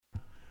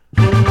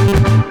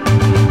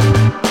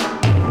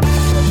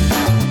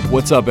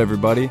What's up,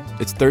 everybody?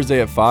 It's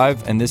Thursday at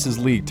 5, and this is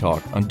League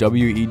Talk on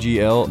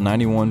WEGL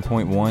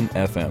 91.1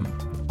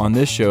 FM. On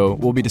this show,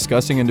 we'll be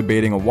discussing and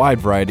debating a wide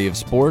variety of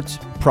sports,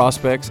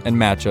 prospects, and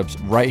matchups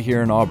right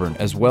here in Auburn,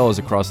 as well as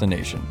across the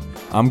nation.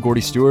 I'm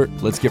Gordy Stewart.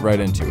 Let's get right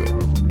into it.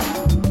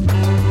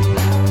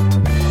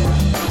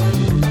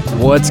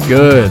 What's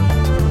good?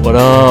 What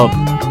up?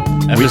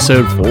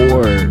 Episode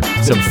 4.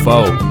 Episode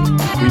 4.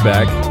 We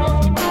back.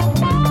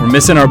 We're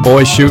missing our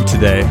boy Shoop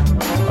today.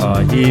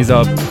 He's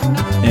up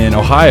in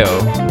Ohio.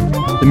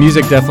 The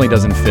music definitely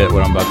doesn't fit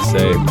what I'm about to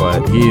say,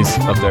 but he's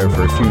up there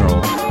for a funeral.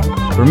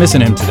 We're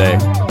missing him today.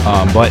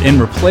 But in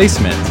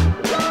replacement,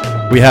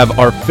 we have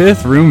our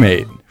fifth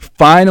roommate.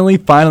 Finally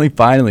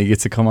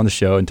gets to come on the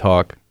show and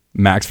talk.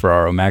 Max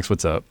Ferraro. Max,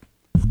 what's up?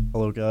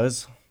 Hello,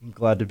 guys. I'm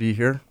glad to be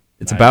here.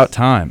 It's about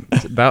time.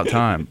 It's about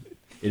time.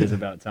 It is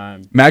about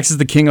time. Max is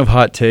the king of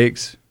hot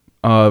takes.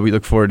 We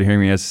look forward to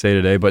hearing what he has to say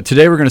today. But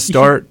today we're going to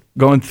start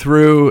going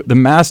through the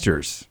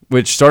Masters,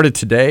 which started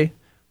today.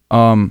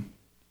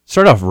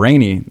 Started off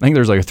rainy. I think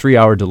there was like a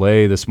 3-hour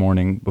delay this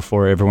morning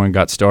before everyone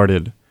got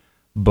started.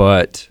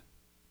 But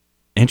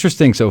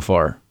interesting so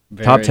far.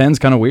 Top 10's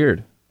kind of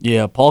weird.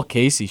 Yeah, Paul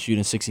Casey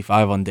shooting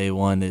 65 on day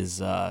one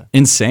is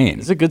insane.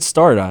 It's a good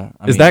start. I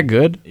mean, that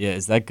good? Yeah,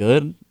 is that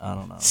good? I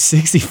don't know.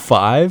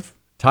 65?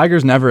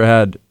 Tiger's never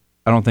had,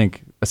 I don't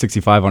think, a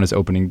 65 on his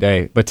opening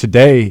day. But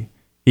today,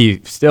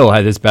 he still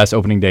had his best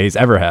opening day he's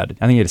ever had.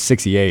 I think he had a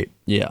 68.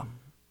 Yeah.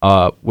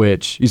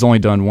 Which he's only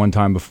done one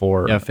time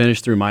before. Yeah,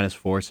 finished through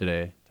 -4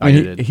 today. I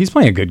mean, he's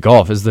playing good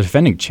golf. As the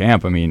defending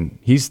champ, I mean,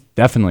 he's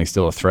definitely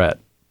still a threat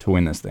to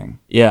win this thing.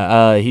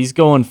 Yeah, he's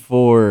going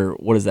for,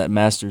 what is that,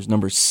 Masters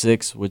number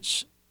 6,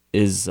 which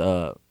is,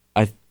 I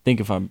think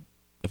if I'm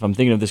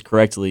thinking of this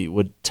correctly,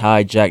 would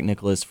tie Jack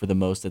Nicklaus for the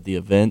most at the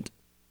event.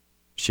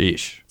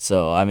 Sheesh.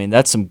 So, I mean,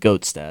 that's some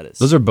GOAT status.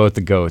 Those are both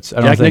the GOATs.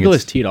 Jack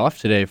Nicklaus teed off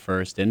today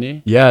first, didn't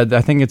he? Yeah,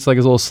 I think it's like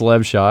his little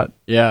celeb shot.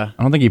 Yeah.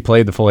 I don't think he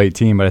played the full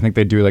 18, but I think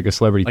they do like a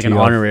celebrity tee-off. Like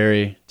an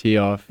honorary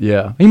tee-off.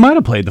 Yeah. He might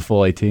have played the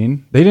full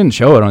 18. They didn't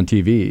show it on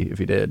TV if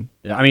he did.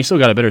 Yeah, I mean, he still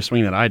got a better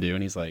swing than I do,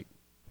 and he's like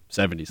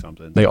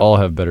 70-something. They all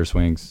have better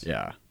swings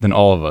than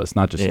all of us,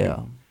 not just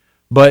you.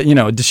 But, you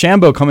know,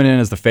 DeChambeau coming in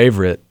as the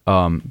favorite,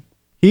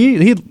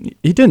 he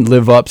didn't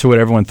live up to what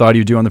everyone thought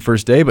he would do on the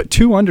first day, but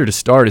 2 under to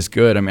start is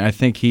good. I mean, I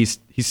think he's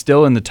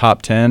still in the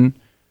top 10.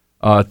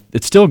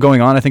 It's still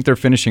going on. I think they're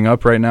finishing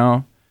up right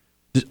now.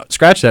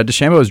 Scratch that.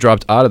 DeChambeau has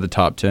dropped out of the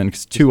top 10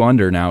 because 2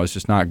 under now is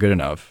just not good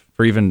enough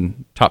for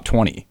even top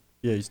 20.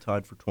 Yeah, he's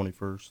tied for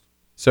 21st.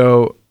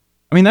 So,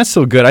 I mean, that's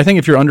still good. I think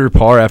if you're under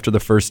par after the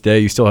first day,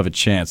 you still have a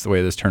chance the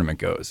way this tournament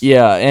goes.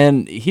 Yeah,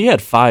 and he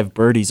had 5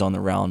 birdies on the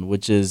round,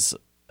 which is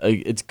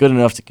it's good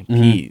enough to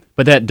compete.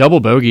 But that double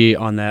bogey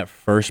on that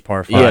first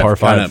par 5, par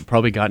 5.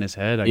 probably got in his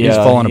head. He's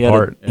falling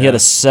apart. He had a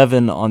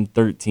 7 on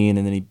 13,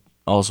 and then he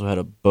also had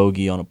a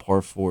bogey on a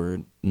par 4,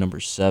 number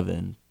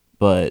 7.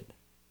 But,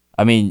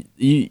 I mean,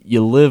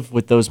 you live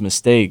with those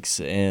mistakes,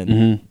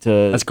 and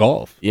that's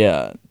golf.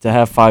 Yeah, to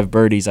have 5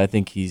 birdies, I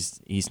think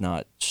he's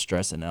not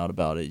stressing out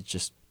about it.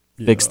 Just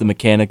fix the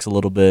mechanics a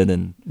little bit,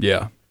 and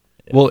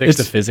well, it's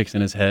the physics in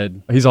his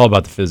head. He's all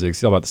about the physics.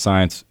 He's all about the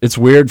science. It's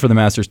weird for the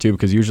Masters too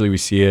because usually we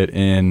see it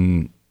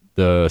in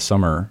the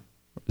summer.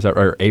 Is that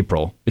right? Or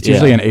April? It's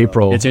usually in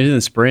April. It's usually in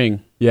the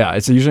spring. Yeah,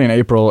 it's usually in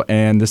April,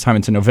 and this time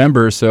it's in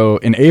November. So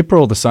in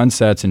April, the sun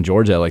sets in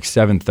Georgia at like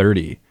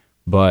 7:30.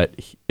 But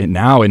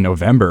now in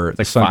November,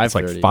 it's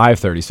like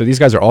 5:30. So these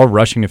guys are all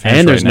rushing to finish.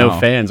 And there's right no now.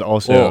 fans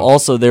also. Well,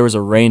 also there was a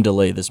rain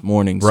delay this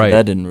morning, so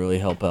that didn't really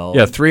help out.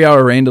 Yeah,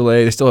 3-hour rain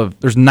delay.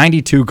 There's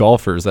 92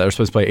 golfers that are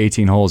supposed to play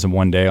 18 holes in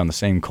one day on the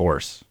same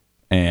course.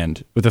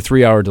 And with a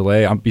 3-hour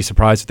delay, I'd be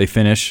surprised if they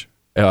finish.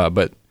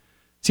 But it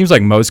seems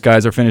like most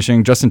guys are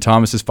finishing. Justin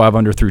Thomas is 5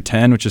 under through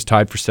 10, which is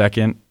tied for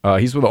second.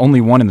 He's the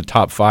only one in the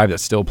top 5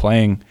 that's still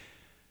playing.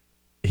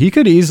 He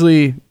could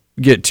easily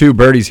get 2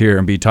 birdies here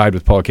and be tied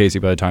with Paul Casey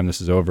by the time this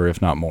is over,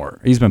 if not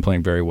more. He's been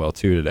playing very well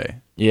too today.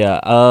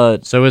 Yeah.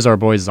 So is our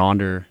boy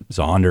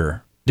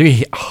Zonder.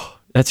 Dude,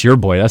 that's your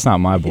boy. That's not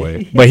my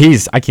boy. But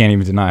I can't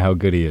even deny how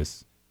good he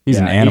is. He's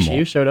an animal.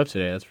 He showed up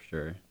today, that's for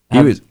sure.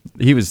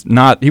 He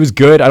was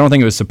good. I don't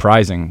think it was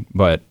surprising,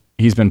 but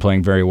he's been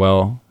playing very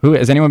well.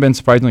 Has anyone been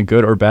surprisingly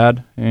good or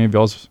bad? Any of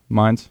y'all's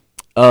minds?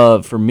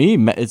 For me,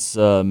 it's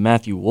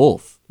Matthew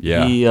Wolff.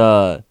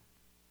 Yeah.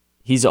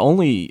 He's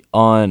only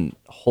on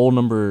hole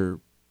number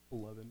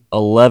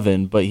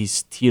 11, but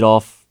he's teed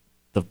off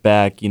the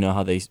back, you know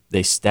how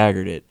they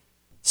staggered it.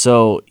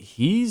 So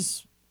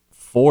he's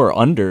 4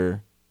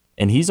 under,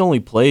 and he's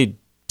only played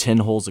 10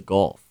 holes of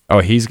golf. Oh,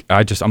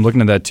 I'm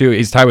looking at that too.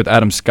 He's tied with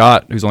Adam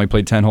Scott, who's only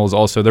played 10 holes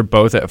also. They're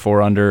both at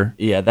 4 under.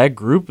 Yeah, that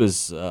group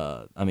is,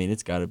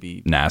 it's got to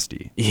be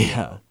nasty.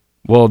 Yeah.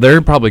 Well,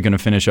 they're probably going to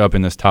finish up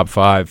in this top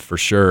 5 for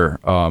sure,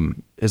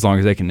 as long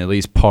as they can at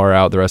least par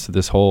out the rest of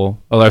this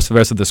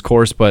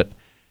course. But,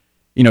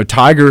 you know,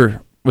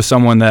 Tiger was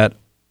someone that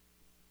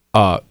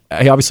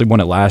he obviously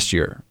won it last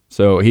year,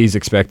 so he's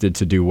expected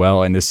to do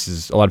well. And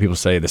a lot of people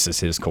say this is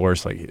his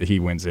course. Like, he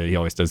wins it. He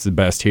always does the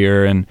best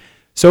here. And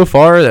so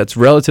far, that's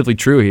relatively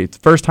true. It's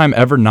the first time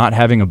ever not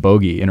having a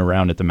bogey in a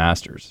round at the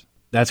Masters.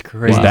 That's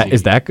crazy.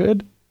 Is that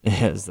good?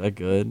 Yeah, is that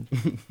good?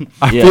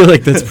 I Yeah. feel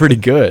like that's pretty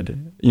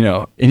good,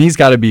 and he's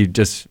got to be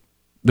just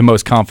the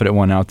most confident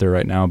one out there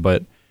right now.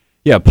 But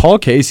yeah, Paul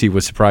Casey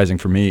was surprising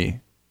for me,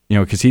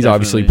 because he's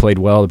obviously Definitely. played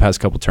well the past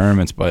couple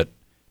tournaments, but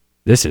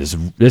this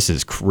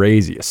is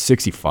crazy. A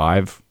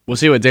 65. We'll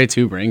see what day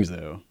 2 brings,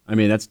 though. I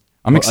mean, that's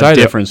I'm a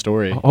excited. different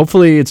story.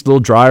 Hopefully it's a little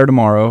drier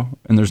tomorrow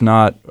and there's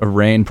not a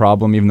rain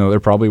problem, even though there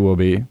probably will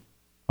be.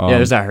 Yeah,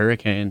 there's that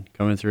hurricane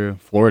coming through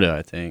Florida,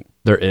 I think.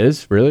 There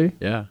is? Really?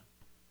 Yeah.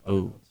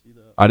 Oh,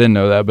 I didn't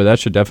know that, but that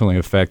should definitely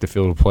affect the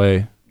field of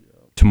play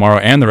tomorrow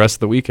and the rest of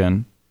the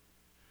weekend.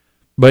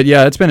 But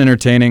yeah, it's been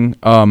entertaining.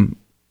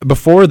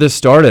 Before this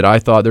started, I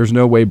thought there's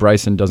no way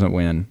Bryson doesn't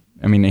win.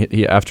 I mean,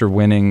 he after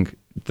winning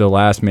the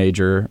last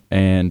major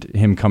and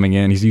him coming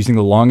in, he's using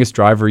the longest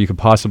driver you could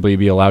possibly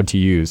be allowed to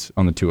use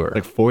on the tour.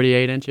 Like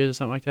 48 inches or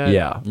something like that?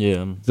 Yeah,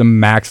 yeah. the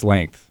max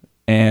length.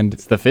 And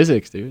It's the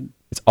physics, dude.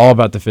 it's all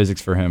about the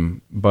physics for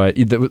him. But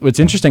what's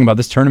interesting about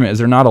this tournament is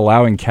they're not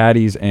allowing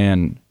caddies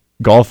and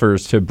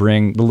golfers to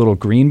bring the little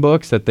green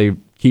books that they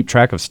keep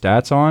track of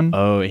stats on.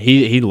 Oh,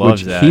 he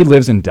loves which that. he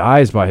lives and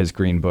dies by his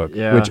green book.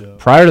 Yeah. Which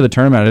prior to the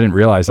tournament, I didn't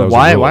realize that But was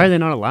why a rule. are they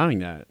not allowing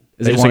that?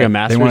 Is They it just want like a it-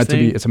 master's They want it thing?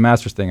 to be. It's a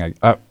master's thing.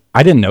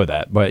 I didn't know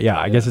that, but yeah,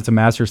 I guess it's a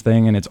master's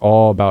thing, and it's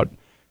all about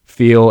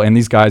feel. And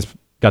these guys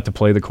got to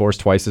play the course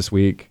twice this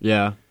week,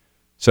 Yeah.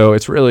 so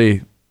it's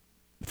really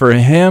for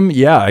him.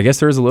 Yeah, I guess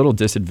there's a little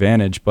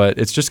disadvantage, but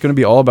it's just going to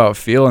be all about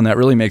feel, and that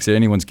really makes it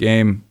anyone's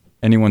game,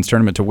 anyone's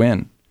tournament to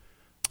win.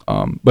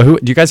 But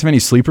do you guys have any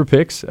sleeper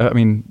picks? I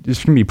mean,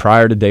 this can be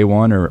prior to day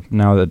one, or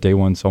now that day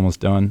one's almost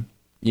done.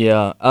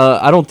 Yeah,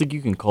 I don't think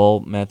you can call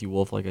Matthew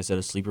Wolff, like I said,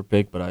 a sleeper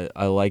pick, but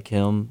I like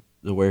him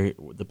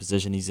the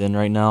position he's in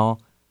right now.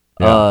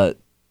 Yeah.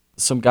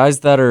 Some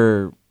guys that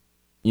are,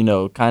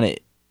 kind of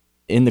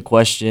in the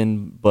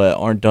question but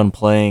aren't done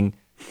playing.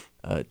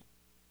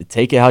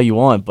 Take it how you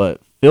want,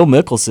 but Phil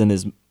Mickelson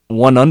is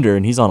 1 under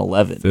and he's on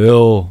 11.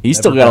 Phil, He's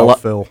Never still got a doubt lot.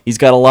 Phil. He's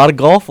got a lot of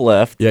golf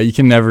left, yeah, you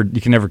can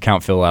never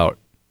count Phil out.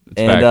 It's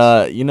and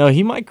facts.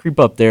 he might creep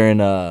up there and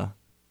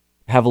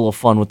have a little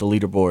fun with the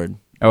leaderboard.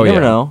 Oh, you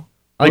never yeah. know.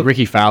 I like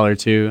Ricky Fowler,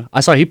 too. I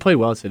saw he played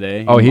well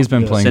today. Oh, he's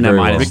been playing Sitting at very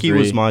well. minus Ricky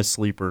was 3. my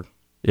sleeper.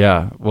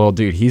 Yeah, well,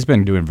 dude, he's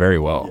been doing very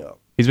well. Yeah.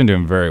 He's been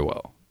doing very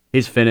well.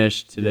 He's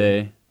finished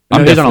today.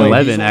 I'm No, he's on definitely-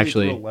 11, He's only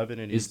actually. through 11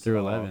 and He's through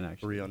 11,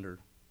 actually. 3 under.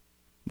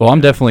 Well,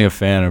 I'm definitely a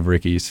fan of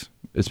Ricky's,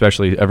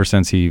 especially ever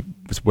since he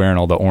was wearing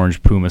all the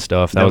orange Puma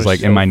stuff. That was was like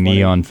in so my funny.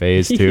 neon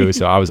phase too,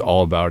 so I was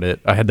all about it.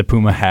 I had the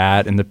Puma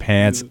hat and the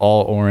pants,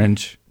 all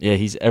orange. Yeah,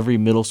 he's every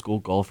middle school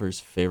golfer's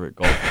favorite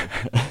golfer.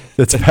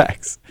 That's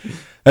facts.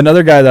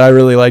 Another guy that I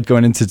really liked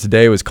going into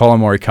today was Colin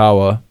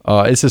Morikawa.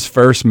 It's his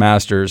first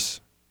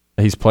Masters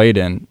he's played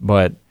in,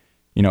 but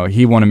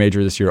he won a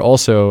major this year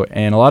also,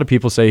 and a lot of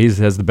people say he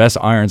has the best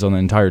irons on the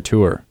entire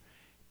tour.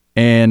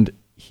 And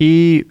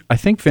he, I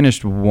think,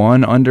 finished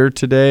 1 under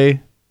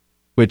today,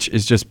 which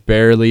is just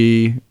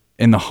barely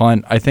in the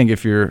hunt. I think I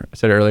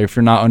said earlier, if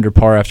you're not under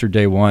par after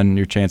day 1,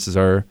 your chances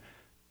are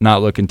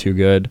not looking too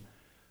good.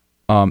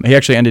 He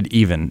actually ended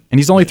even, and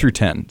he's only through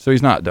 10, so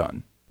he's not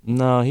done.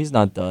 No, he's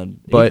not done.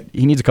 But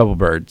he needs a couple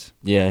birds.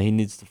 Yeah, he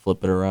needs to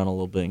flip it around a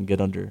little bit and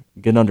get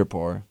under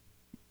par.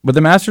 But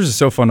the Masters is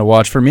so fun to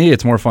watch. For me,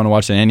 it's more fun to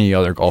watch than any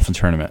other golfing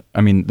tournament. I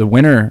mean, the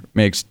winner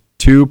makes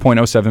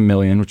 $2.07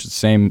 million, which is the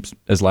same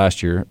as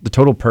last year. The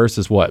total purse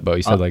is what, Bo?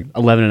 You said like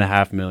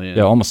 11.5 million.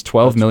 yeah, almost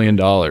 $12 million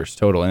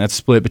total, and that's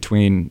split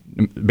between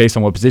based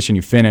on what position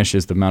you finish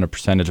is the amount of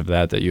percentage of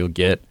that you'll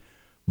get.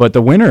 But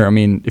the winner, I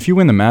mean, if you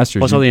win the Masters,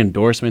 Plus all the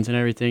endorsements and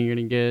everything you're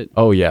gonna get.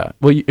 oh yeah,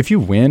 well if you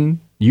win,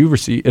 you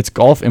receive it's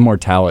golf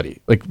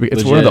immortality. Like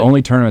it's one of the Legit.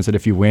 only tournaments that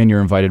if you win,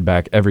 you're invited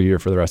back every year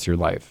for the rest of your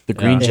life. The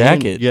green Yeah.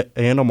 jacket. Yeah,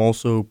 and I'm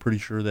also pretty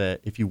sure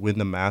that if you win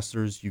the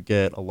Masters, you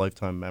get a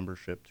lifetime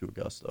membership to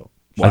Augusta.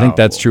 I think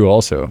that's true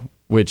also.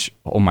 Which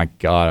oh my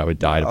god, I would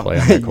die to play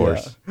on that Yeah.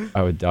 course.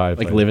 I would die to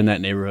Like play. live in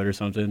that neighborhood or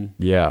something.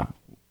 Yeah.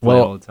 Play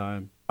all Well, the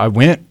time. I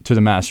went to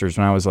the Masters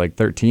when I was like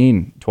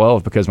 13,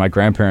 12 because my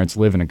grandparents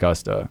live in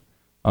Augusta.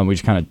 We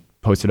just kind of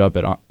posted up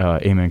at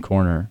Amen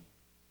Corner.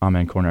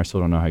 Amen Corner. I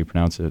still don't know how you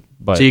pronounce it,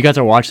 but So you got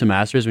to watch the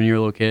Masters when you were a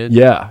little kid?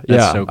 yeah,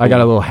 That's yeah. so I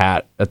got a cool. little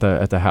hat at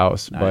the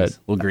house, Nice. but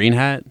Little green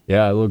hat?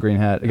 yeah, a little green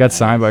hat. It got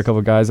signed by a couple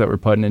of guys that were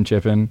putting and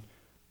chipping.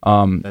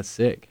 That's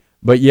sick.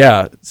 But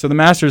yeah, so the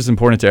Masters is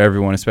important to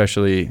everyone,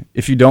 especially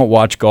if you don't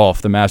watch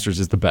golf. The Masters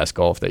is the best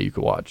golf that you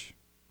could watch.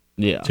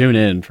 Yeah. Tune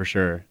in for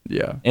sure.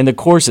 Yeah, And the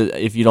course,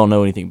 if you don't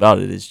know anything about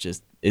it,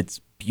 it's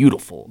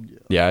beautiful.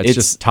 yeah. It's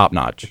just top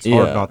notch. It's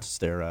hard Yeah. not to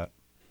stare at.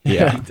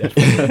 Yeah,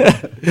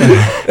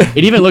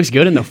 It even looks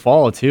good in the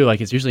fall too.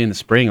 Like it's usually in the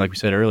spring, like we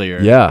said earlier.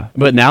 yeah.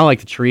 But now like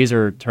the trees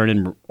are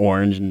turning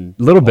orange and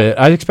A little bit.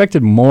 I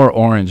expected more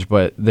orange,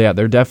 but yeah,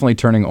 they're definitely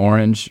turning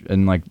orange,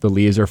 and like the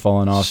leaves are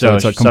falling off. So,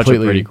 it's like such a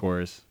completely. pretty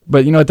course.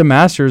 But at the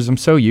Masters, I'm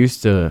so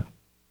used to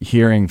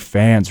hearing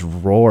fans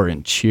roar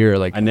and cheer.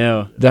 Like I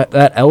know.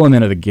 that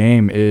element of the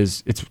game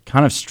it's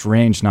kind of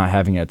strange not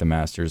having it at the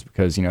Masters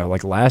because,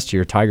 like last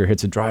year, Tiger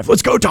hits a drive.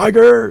 Let's go,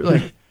 Tiger!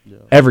 Like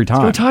every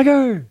time. Go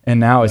Tiger! And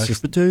now it's Mashed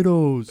just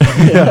potatoes.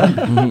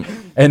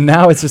 and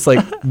now it's just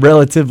like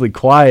relatively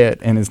quiet,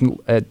 and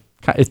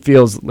it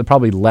feels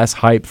probably less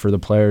hype for the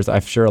players.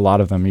 I'm sure a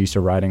lot of them are used to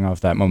riding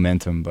off that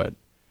momentum, but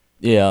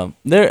Yeah,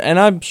 and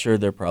I'm sure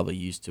they're probably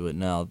used to it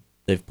now.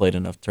 They've played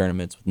enough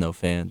tournaments with no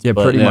fans. yeah,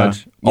 but, pretty Yeah.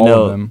 much You all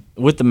know, of them.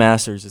 with the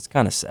Masters, it's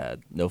kind of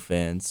sad, no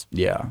fans.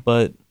 Yeah,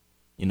 But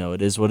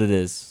it is what it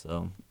is.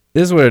 So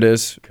it is what it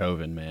is.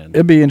 COVID, man.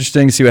 It'd be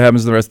interesting to see what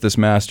happens to the rest of this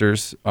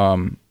Masters.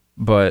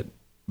 But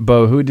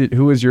Bo, did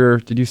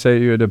you say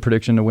you had a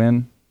prediction to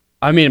win?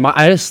 I mean,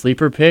 I had a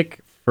sleeper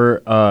pick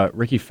for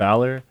Ricky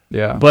Fowler.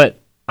 Yeah, But,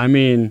 I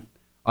mean,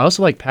 I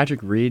also like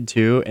Patrick Reed,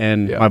 too,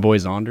 and Yeah. my boy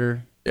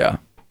Zonder. yeah,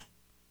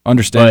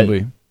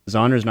 understandably.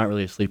 Zonder's not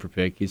really a sleeper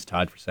pick. He's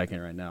tied for second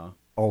right now.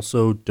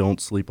 Also, don't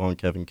sleep on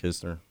Kevin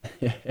Kisner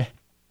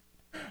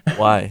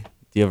why?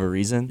 Do you have a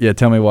reason? Yeah,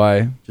 tell me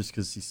why. just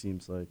because he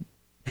seems like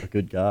a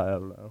good guy. I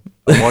don't know.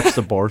 I watched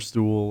the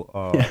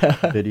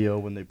Barstool video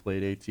when they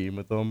played 18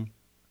 with him.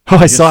 Oh,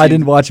 I He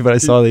didn't watch it, but I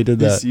saw they did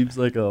He that. seems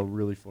like a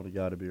really funny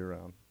guy to be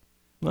around.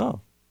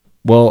 No.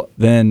 Well,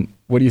 then,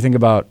 what do you think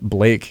about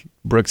Blake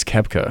Brooks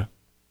Koepka?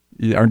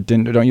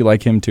 Don't you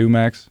like him too,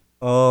 Max?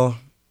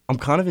 I'm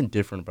kind of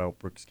indifferent about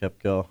Brooks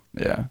Koepka.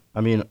 Yeah.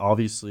 I mean,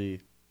 obviously,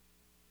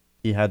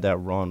 he had that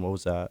run. What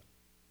was that?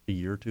 A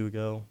year or two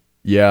ago,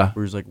 Yeah.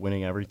 where he was like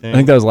winning everything. I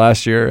think that was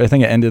last year. I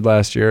think it ended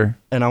last year.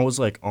 And I was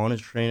like on his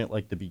train at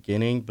like the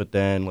beginning, but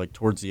then like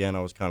towards the end,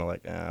 I was kind of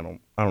like, I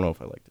don't know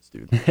if I like this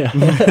dude.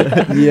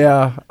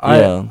 Yeah.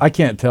 Yeah. I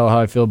can't tell how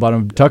I feel about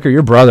him. Tucker,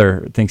 your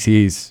brother thinks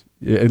he's,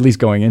 at least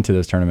going into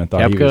this tournament,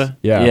 thought he was. Koepka?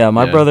 Yeah.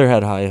 My Yeah. brother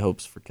had high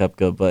hopes for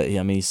Koepka, but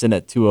he's sitting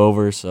at 2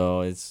 over,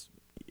 so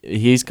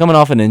he's coming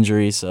off an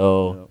injury,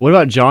 so What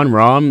about John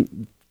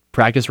Rahm?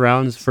 Practice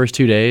rounds, first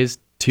 2 days,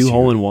 two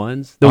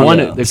hole-in-ones. The Oh, one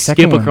yeah. that The skip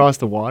second one- across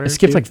the water. It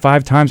skipped dude. like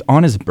 5 times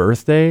on his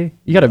birthday.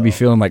 You got to be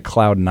feeling like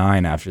cloud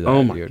 9 after that.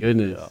 Oh, my dude.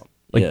 goodness.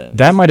 Like, yeah.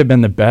 that might have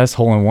been the best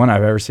hole in one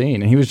I've ever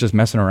seen, and he was just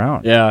messing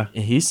around. Yeah.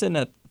 He's sitting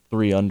at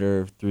 3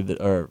 under through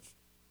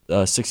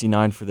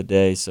 69 for the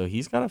day, so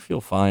he's got to feel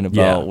fine about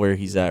Yeah. where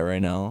he's at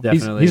right now. Yeah.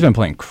 Definitely. He's been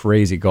playing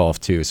crazy golf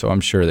too, so I'm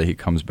sure that he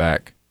comes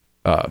back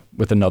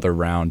with another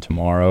round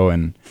tomorrow.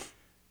 And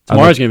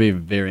Tomorrow's going to be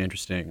very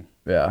interesting.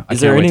 yeah, I Is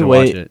there can't wait any to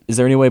watch way? it. Is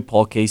there any way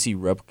Paul Casey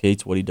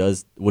replicates what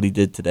he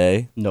did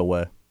today? No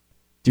way.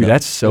 dude,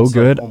 that's so It's,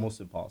 like, good. almost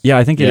impossible. Yeah,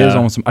 I think it is Yeah.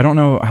 almost. I don't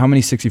know how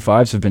many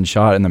 65s have been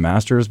shot in the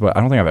Masters, but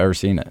I don't think I've ever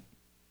seen it.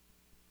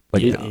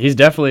 Like, He's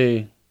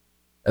definitely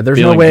there's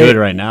feeling no way. good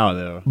right now,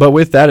 though. But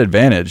with that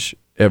advantage,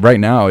 right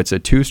now it's a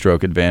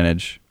 2-stroke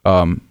advantage.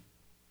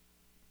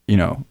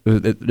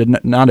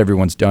 Not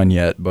everyone's done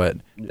yet, but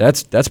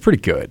that's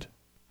pretty good.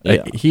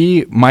 Yeah.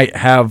 He might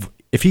have,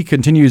 if he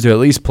continues to at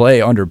least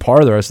play under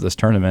par the rest of this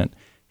tournament,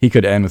 he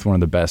could end with one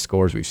of the best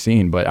scores we've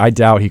seen. But I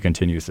doubt he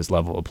continues this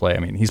level of play. I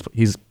mean,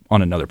 he's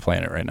on another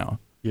planet right now.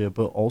 Yeah,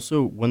 but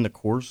also when the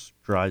course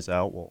dries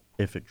out, well,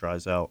 if it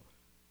dries out,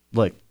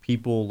 like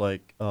people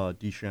like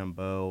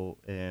DeChambeau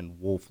and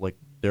Wolf, like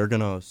they're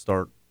gonna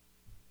start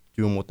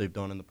doing what they've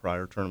done in the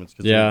prior tournaments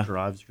because Yeah. their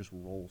drives just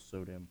roll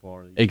so damn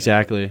far. that you can't,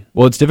 Exactly.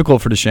 Well, it's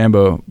difficult for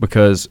DeChambeau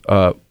because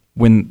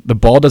when the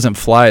ball doesn't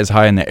fly as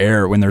high in the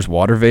air when there's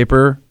water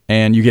vapor,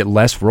 and you get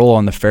less roll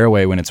on the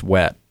fairway when it's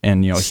wet.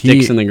 And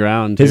Sticks in the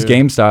ground. his too.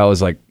 game style is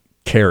like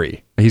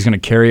carry. He's going to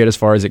carry it as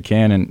far as it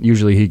can, and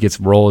usually he gets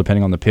roll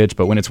depending on the pitch.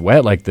 But when it's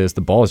wet like this,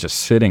 the ball is just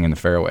sitting in the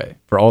fairway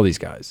for all these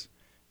guys.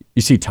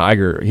 You see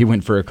Tiger, he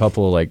went for a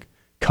couple of like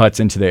cuts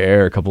into the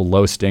air, a couple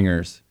low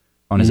stingers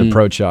on his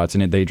approach shots,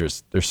 and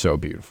they're so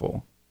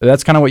beautiful.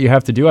 That's kind of what you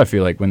have to do, I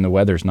feel like, when the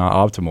weather's not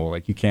optimal.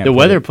 Like you can't. The play-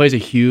 weather plays a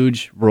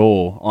huge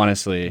role,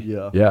 honestly.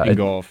 Yeah. In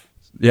golf.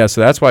 Yeah,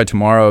 so that's why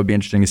tomorrow it'll be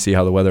interesting to see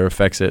how the weather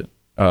affects it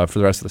for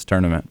the rest of this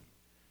tournament.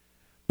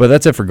 But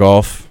that's it for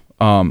golf.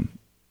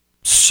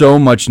 So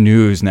much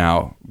news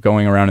now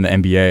going around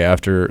in the NBA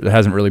after there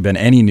hasn't really been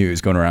any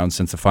news going around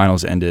since the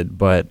finals ended.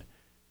 But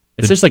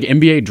It's just like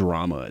NBA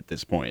drama at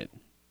this point.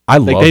 I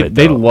Like love it.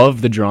 they though.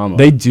 love the drama.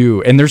 They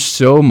do, and there's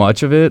so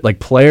much of it. Like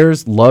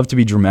players love to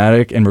be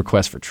dramatic and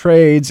request for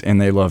trades, and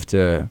they love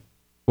to.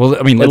 Well,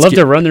 I mean, They let's love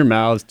get, to run their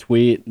mouths,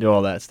 tweet, do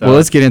all that stuff. well,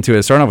 let's get into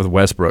it. Starting off with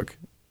Westbrook.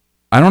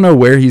 I don't know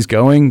where he's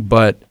going,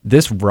 but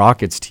this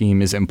Rockets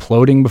team is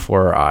imploding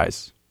before our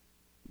eyes.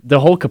 The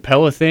whole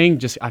Capella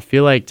thing, I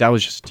feel like that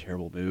was just a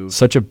terrible move.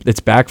 It's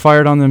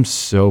backfired on them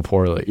so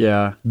poorly.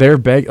 Yeah. They're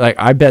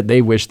I bet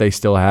they wish they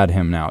still had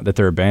him now that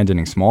they're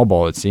abandoning small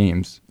ball, it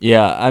seems.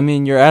 Yeah, I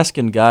mean, you're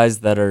asking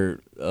guys that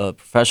are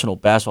professional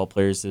basketball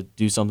players to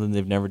do something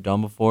they've never done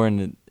before,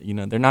 and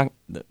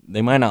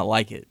they might not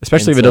like it,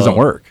 Especially And if it doesn't so-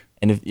 work.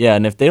 And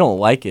if they don't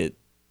like it,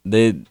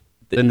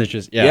 Then there's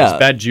just Yeah. it's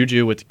bad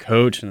juju with the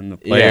coach and then the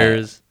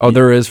players. Oh,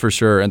 there is for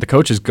sure. And the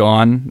coach is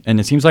gone, and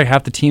it seems like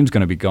half the team's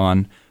going to be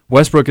gone.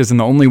 Westbrook isn't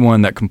the only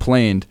one that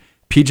complained.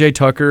 PJ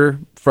Tucker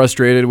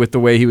frustrated with the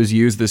way he was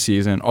used this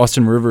season.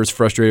 Austin Rivers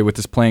frustrated with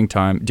his playing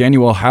time.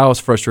 Daniel House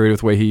frustrated with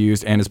the way he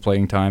used and his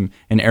playing time.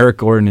 And Eric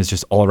Gordon is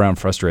just all around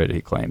frustrated,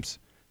 he claims.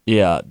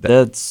 Yeah,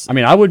 that's I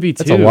mean, I would be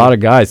too. That's a lot of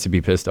guys to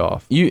be pissed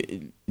off. Do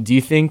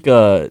you think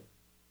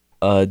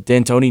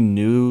D'Antoni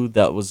knew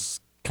that was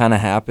kind of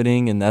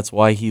happening, and that's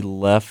why he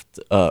left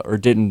or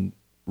didn't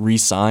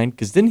re-sign?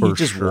 Because didn't he For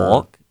just sure.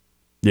 walk?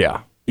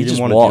 Yeah. He just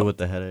didn't want to walked. deal with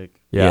the headache.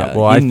 Yeah.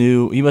 Well, he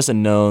knew. He must have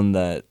known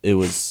that it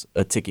was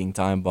a ticking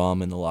time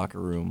bomb in the locker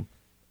room.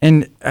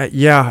 And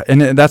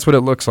that's what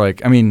it looks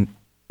like. I mean,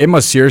 it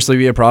must seriously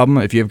be a problem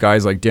if you have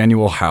guys like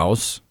Daniel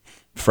House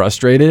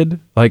frustrated.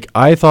 Like,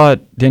 I thought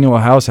Daniel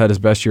House had his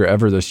best year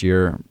ever this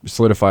year,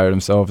 solidified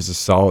himself as a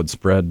solid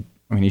spread.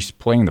 I mean, he's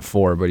playing the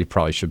 4, but he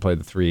probably should play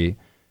the 3.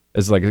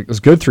 It's like a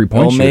good 3-point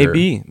Well,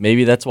 shooter.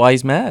 maybe that's why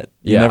he's mad.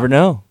 You Yeah. never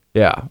know.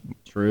 Yeah,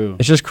 True.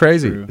 it's just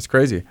crazy. True. It's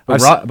crazy. But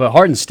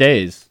Harden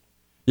stays.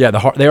 Yeah,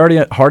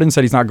 Harden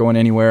said he's not going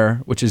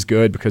anywhere, which is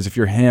good because if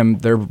you're him,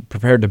 they're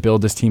prepared to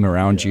build this team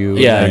around you.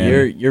 Yeah,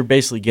 and- you're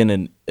basically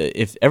getting.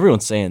 If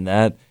everyone's saying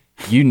that,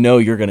 you know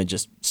you're gonna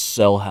just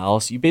sell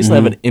house. You basically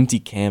have an empty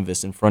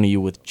canvas in front of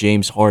you with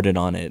James Harden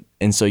on it,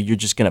 and so you're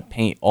just gonna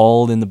paint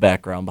all in the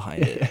background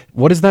behind it.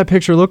 What does that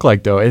picture look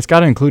like though? It's got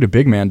to include a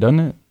big man, doesn't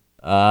it?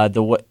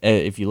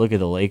 If you look at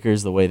the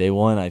Lakers, the way they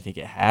won, I think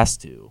it has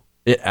to.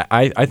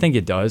 I think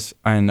it does,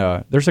 and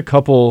there's a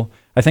couple.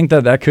 I think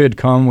that could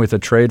come with a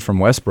trade from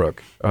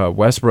Westbrook.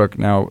 Westbrook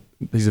now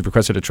he's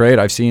requested a trade.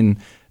 I've seen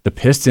the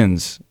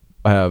Pistons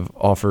have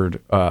offered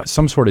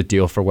some sort of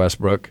deal for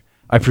Westbrook.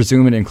 I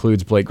presume it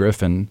includes Blake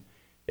Griffin.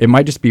 It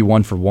might just be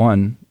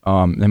 1-for-1,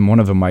 and one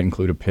of them might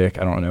include a pick.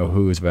 I don't know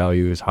whose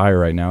value is higher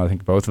right now. I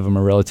think both of them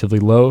are relatively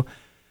low.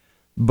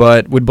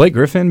 But would Blake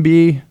Griffin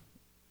be?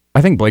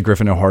 I think Blake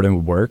Griffin and Harden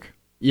would work.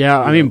 Yeah,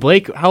 I mean,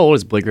 Blake. How old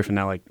is Blake Griffin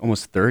now? Like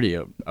almost 30.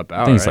 About.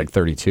 I think he's right? like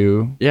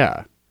 32.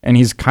 Yeah. And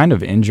he's kind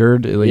of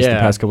injured, at least the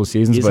past couple of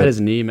seasons. He's but had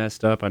his knee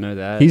messed up. I know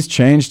that. he's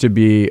changed to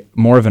be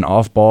more of an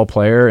off-ball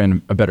player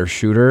and a better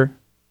shooter,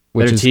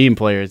 which better is team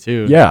player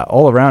too. yeah,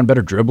 all around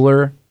better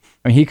dribbler.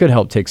 I mean, he could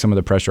help take some of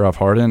the pressure off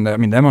Harden. I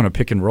mean, them on a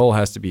pick and roll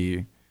has to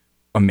be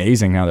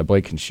amazing now that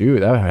Blake can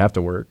shoot. That would have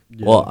to work.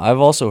 Well, I've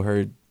also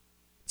heard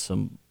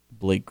some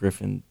Blake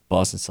Griffin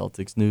Boston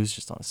Celtics news,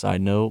 just on a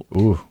side note.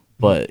 Ooh,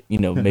 But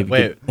maybe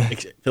Wait,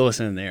 fill us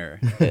in there.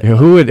 yeah,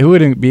 who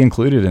would be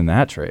included in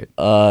that trade?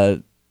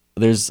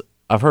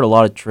 I've heard a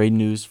lot of trade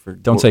news for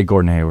Don't say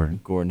Gordon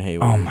Hayward. Gordon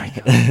Hayward. Oh my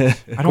god, I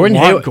don't Gordon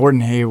want Hayward-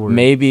 Gordon Hayward.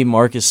 Maybe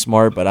Marcus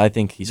Smart, but I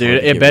think he's Dude,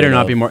 hard to it get better rid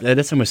not of. be more.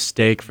 That's a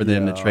mistake for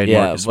them to trade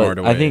Yeah, Marcus but Smart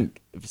away. I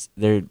think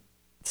they're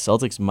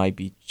Celtics might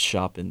be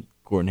shopping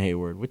Gordon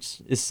Hayward,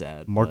 which is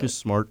sad. Marcus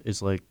Smart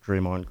is like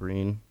Draymond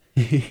Green,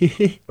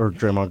 or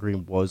Draymond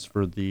Green was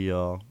for the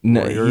No,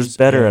 Warriors. he's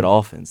better and- at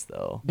offense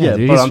though. Yeah,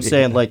 dude, but he's- I'm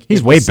saying like he's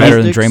if way the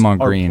better than Celtics Draymond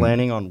are Green.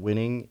 planning on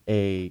winning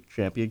a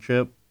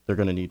championship, they're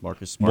gonna need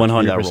Marcus Smart.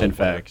 100%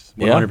 facts.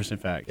 100%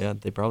 facts. Yeah,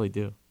 they probably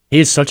do. He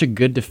is such a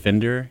good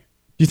defender.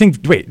 Do you think?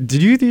 Wait, do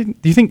you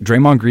think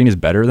Draymond Green is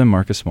better than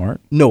Marcus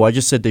Smart? No, I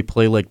just said they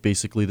play like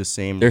basically the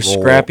same. They're role,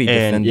 scrappy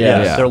and defenders.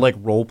 yeah, Yeah. they're like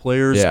role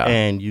players, Yeah.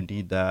 and you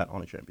need that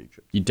on a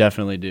championship. You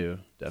definitely do.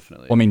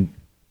 Definitely. Well, I mean,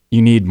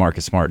 you need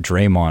Marcus Smart.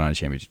 Draymond on a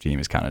championship team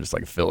is kind of just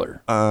like a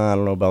filler. I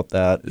don't know about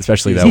that,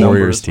 Especially These that numbers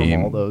Warriors from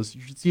team. All those,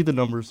 you should see the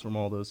numbers from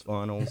all those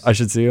finals. I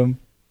should see him.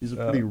 He's a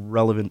pretty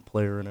relevant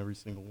player in every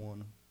single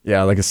one.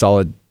 Yeah, like a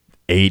solid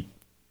 8,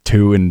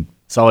 2, and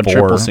Solid 4.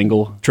 triple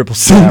single. triple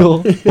single.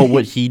 But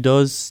what he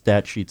does,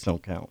 stat sheets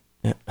don't count.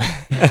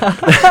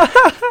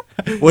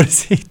 What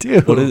does he do?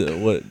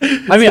 What?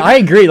 I mean, I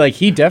agree. Like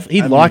he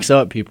locks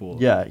up people.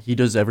 Yeah, he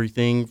does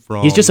everything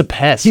from. He's just a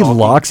pest. He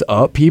locks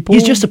up people.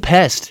 He's just a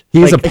pest.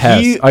 He's like, a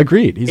pest. he- I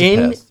agreed. He's a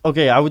pest.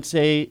 Okay, I would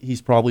say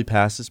he's probably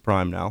past his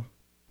prime now,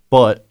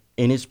 but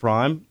in his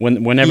prime,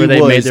 Whenever he they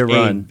made was their a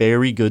run,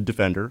 very good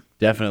defender,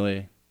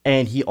 definitely.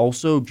 and he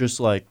also just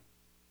like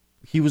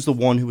he was the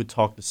one who would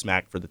talk the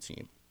smack for the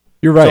team.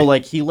 You're right. So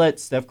like he let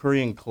Steph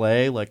Curry and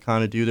Clay like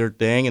kind of do their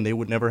thing, and they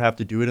would never have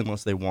to do it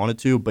unless they wanted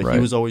to. But Right. he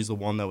was always the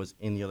one that was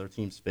in the other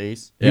team's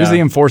face. he was the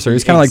enforcer.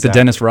 He's kind of like the Exactly.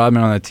 Dennis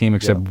Rodman on that team,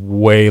 except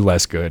way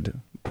less good.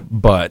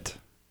 But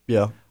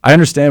Yeah, I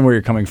understand where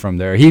you're coming from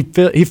there. He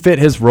fit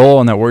his role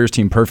on that Warriors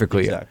team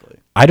perfectly. exactly.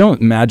 I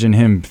don't imagine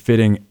him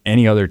fitting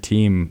any other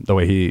team the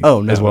way he,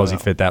 Oh, no, as well as no.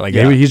 he fit that. Like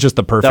Yeah. he's just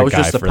the perfect That was guy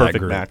just the for that perfect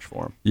group. match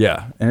for him.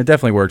 Yeah, and it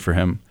definitely worked for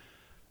him.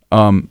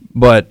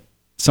 But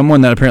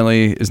someone that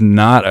apparently is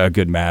not a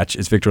good match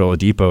is Victor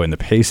Oladipo and the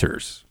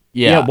Pacers.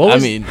 Yeah, Yeah, what I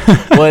was- mean,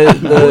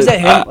 what Was that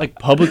him like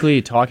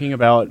publicly talking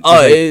about? Oh,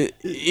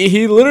 like,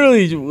 he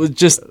literally was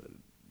just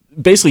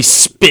basically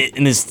spit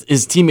in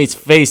his teammate's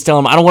face,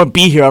 telling him, "I don't want to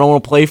be here. I don't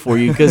want to play for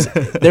you." Because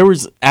there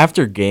was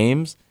after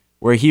games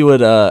where he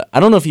would, I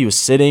don't know if he was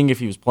sitting, if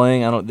he was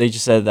playing. They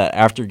just said that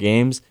after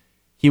games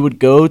he would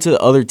go to the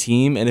other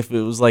team, and if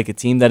it was like a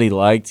team that he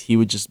liked, he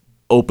would just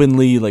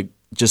openly like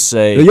just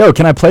say, Yo,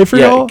 can I play for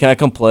 "Yeah, y'all?" can I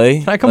come play?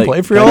 Can I come Like,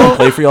 play for can I y'all?" come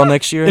play for y'all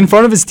next year?" in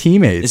front of his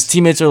teammates. His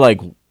teammates are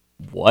like,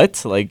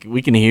 what? Like,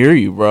 we can hear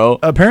you, bro.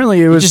 Apparently,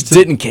 it He was just to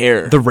didn't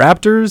care. the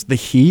Raptors, the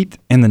Heat,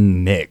 and the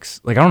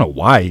Knicks. Like, I don't know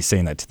why he's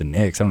saying that to the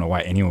Knicks. I don't know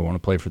why anyone would want to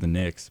play for the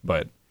Knicks,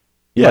 but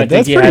Yeah, yeah, I think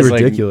that's he pretty has,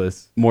 like,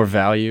 ridiculous. More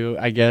value,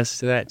 I guess,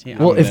 to that team. I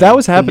Well, don't if know. that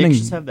was The happening, Knicks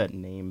just have that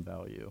name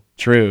value.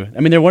 True. I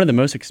mean, they're one of the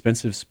most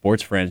expensive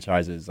sports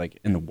franchises like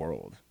in the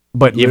world.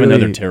 but Even though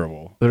they're literally-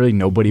 terrible. Literally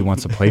nobody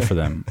wants to play for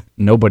them.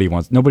 Nobody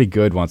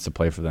good wants to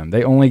play for them.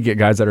 They only get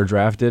guys that are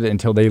drafted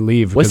until they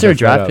leave. What's because their they're fed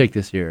draft up. pick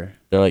this year?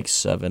 They're like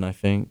 7, I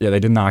think. Yeah, they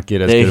did not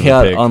get as They good of a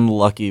got pick.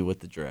 unlucky with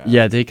the draft.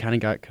 Yeah, they kind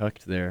of got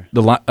cucked there.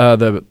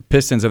 The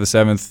Pistons have the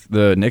 7th.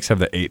 The Knicks have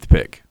the 8th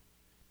pick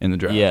in the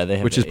draft. Yeah, they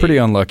have which the is pretty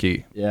 8th.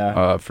 unlucky.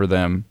 Yeah. For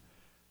them.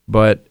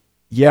 But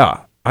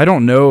yeah, I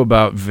don't know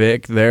about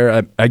Vic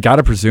there. I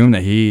gotta presume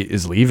that he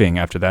is leaving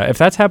after that. If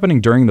that's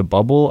happening during the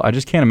bubble, I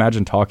just can't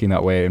imagine talking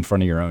that way in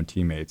front of your own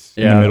teammates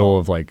in Yeah. the middle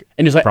of like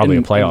And just like probably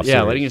and- a playoff and, yeah,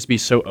 series. letting us be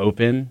so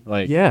open.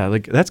 Like Yeah,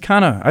 like that's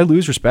kind of I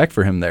lose respect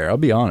for him there. I'll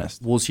be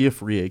honest. Was he a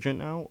free agent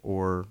now,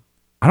 or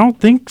I don't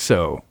think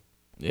so.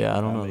 Yeah,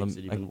 I don't know. that makes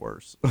Them- it even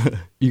worse?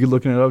 You could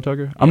looking it up,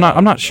 Tucker. I'm Yeah, not. I'm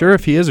I'll not look it sure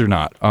if he is or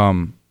not.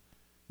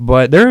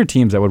 But there are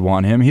teams that would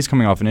want him. He's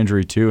coming off an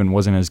injury too, and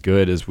wasn't as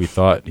good as we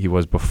thought he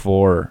was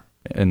before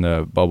in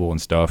the bubble and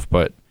stuff.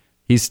 But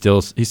he's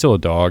still a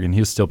dog, and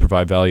he'll still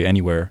provide value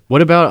anywhere.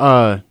 what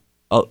about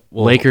Oh,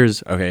 well,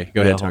 Lakers? Okay,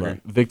 go yeah, ahead, hold Tucker.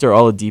 on. Victor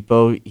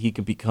Oladipo, he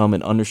could become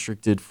an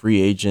unrestricted free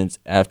agent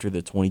after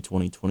the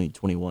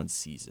 2020-2021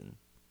 season.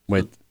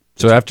 Wait,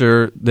 So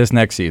after this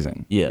next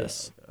season,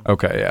 Yes.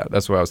 okay, yeah,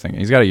 that's what I was thinking.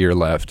 He's got a year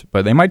left,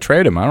 but they might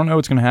trade him. I don't know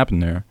what's going to happen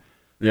there.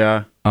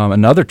 yeah,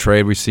 Another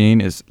trade we've seen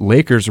is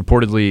Lakers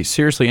reportedly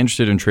seriously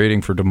interested in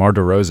trading for DeMar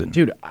DeRozan.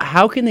 dude,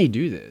 how can they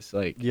do this?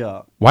 Like,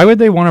 Yeah, Why would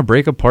they want to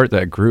break apart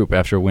that group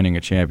after winning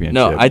a championship?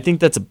 No, I think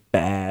that's a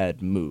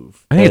bad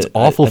move. I think it's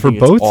awful I for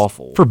think it's both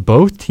awful. for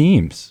both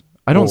teams.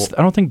 I don't Well-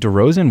 I don't think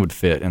DeRozan would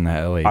fit in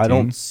that LA team. I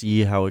don't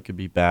see how it could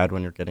be bad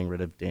when you're getting rid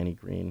of Danny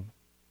Green,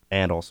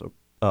 and also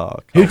who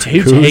Kyle.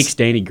 Kuz. takes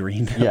Danny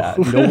Green? though? Yeah,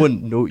 no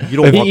one, no, you don't He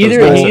want those either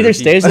guys he on either your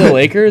stays team. in the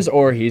Lakers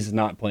or he's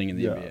not playing in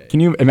the Yeah. NBA. Can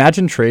you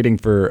imagine trading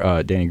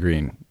for Danny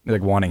Green,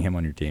 like wanting him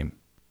on your team?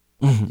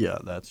 Yeah,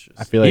 that's just.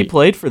 I feel He like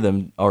played for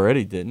them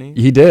already, didn't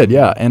he? He did,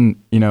 yeah. And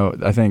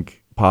I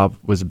think Pop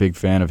was a big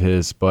fan of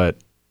his, but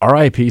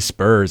RIP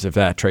Spurs if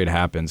that trade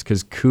happens,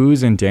 because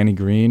Kuz and Danny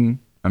Green.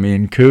 I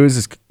mean,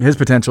 his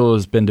potential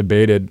has been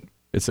debated.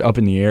 It's up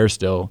in the air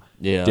still.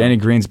 Yeah. Danny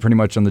Green's pretty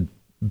much on the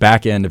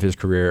back end of his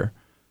career,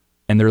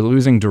 and they're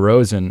losing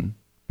DeRozan,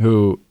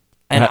 who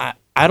And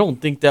I don't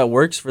think that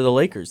works for the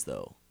Lakers,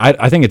 though.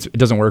 I think it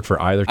doesn't work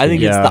for either team. I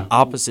think Yeah. it's the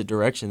opposite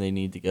direction they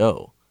need to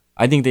go.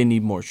 I think they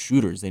need more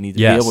shooters. They need to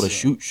Yes. be able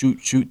to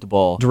shoot the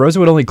ball. DeRozan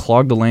would only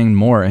clog the lane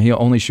more, and he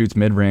only shoots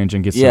mid range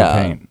and gets to the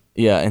Yeah, paint.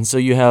 yeah. And so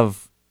you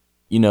have,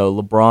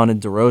 LeBron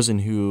and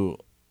DeRozan who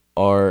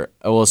are,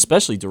 well,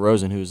 especially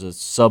DeRozan, who's a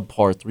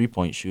subpar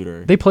 3-point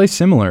shooter. They play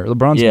similar.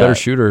 LeBron's a better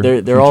shooter.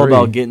 They're from all three.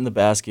 about getting the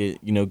basket,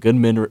 good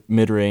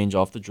mid range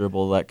off the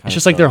dribble, that kind it's of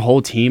just stuff. like their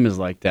whole team is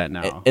like that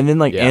now. And then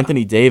like Yeah.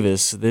 Anthony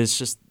Davis, there's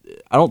just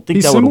I don't think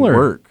He's that similar. would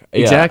work.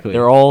 Yeah, Exactly.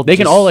 they're all they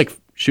can just- all like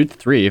shoot the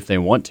three if they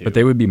want to. but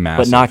they would be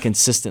massive. but not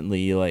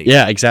consistently. Like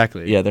yeah,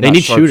 exactly. yeah, they're they not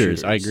need sharp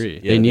shooters. I agree.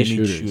 Yeah, they need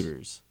shooters.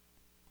 There's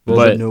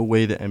but- no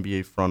way the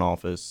NBA front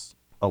office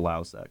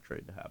allows that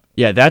trade to happen.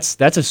 Yeah, that's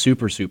a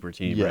super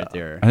team Yeah. right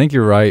there. I think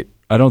you're right.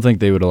 I don't think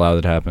they would allow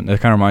that to happen. It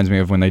kind of reminds me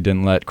of when they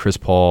didn't let Chris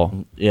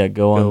Paul. Yeah,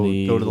 go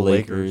Go to the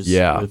Lakers. Lakers.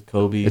 Yeah. with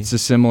Kobe. It's a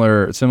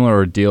similar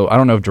ordeal. I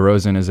don't know if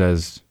DeRozan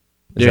is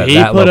Dude, at he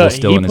that put level up,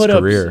 still he in his put up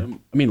career.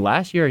 I mean,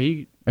 last year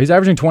He's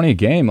averaging 20 a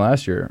game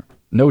last year,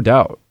 no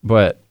doubt.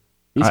 But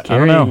he's I don't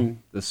carrying know.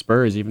 the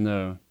Spurs, even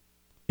though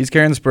He's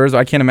carrying the Spurs.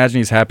 I can't imagine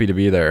he's happy to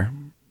be there.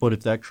 But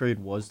if that trade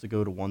was to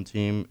go to one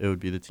team, it would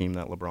be the team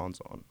that LeBron's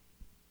on.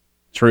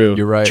 true.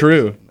 You're right.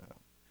 True.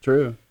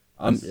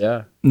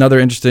 Yeah. Another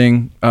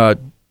interesting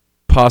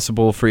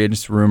possible free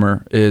agency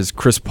rumor is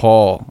Chris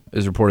Paul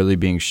is reportedly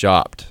being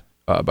shopped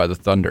by the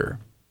Thunder.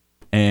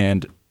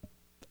 And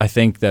I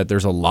think that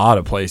there's a lot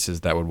of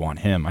places that would want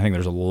him. I think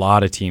there's a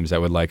lot of teams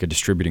that would like a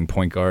distributing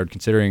point guard,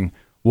 considering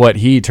what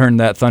he turned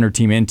that Thunder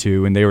team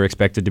into, and they were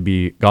expected to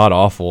be god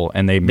awful,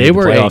 and they made They the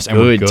were a playoffs and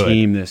were good good.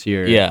 team this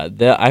year. yeah,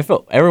 I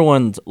felt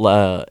everyone in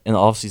the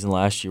offseason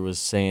last year was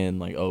saying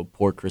like, "Oh,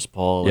 poor Chris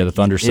Paul." Yeah, like, the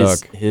Thunder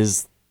suck.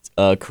 His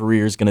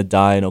career is gonna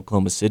die in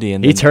Oklahoma City,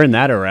 and He then turned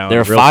that around.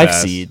 they're a real 5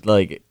 fast. seed.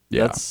 Like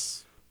Yeah.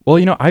 that's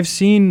Well, I've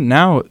seen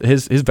now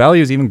his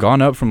value has even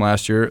gone up from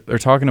last year. They're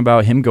talking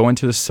about him going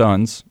to the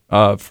Suns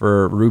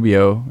for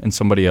Rubio and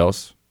somebody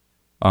else.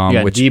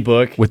 Yeah, Which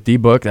D-Book. with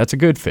D-Book, that's a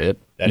good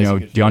fit. That is a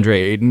good fit. DeAndre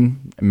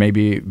Ayton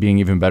maybe being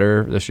even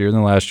better this year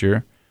than last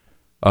year.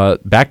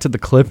 Back to the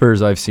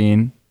Clippers, I've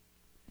seen,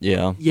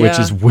 yeah. which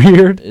is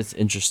weird. It's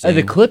interesting.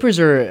 The Clippers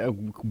are a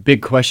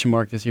big question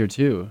mark this year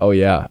too. Oh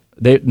yeah,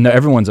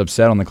 everyone's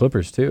upset on the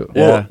Clippers too.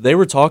 Well, Yeah. they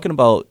were talking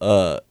about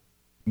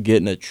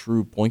getting a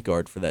true point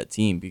guard for that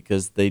team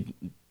because they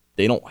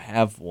don't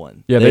have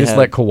one. Yeah, they just have-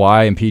 let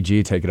Kawhi and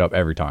PG take it up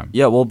every time.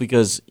 Yeah, well,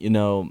 because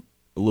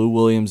Lou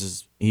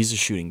Williams He's a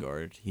shooting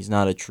guard. He's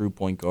not a true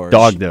point guard.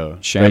 Dog though.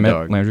 Great Shamet,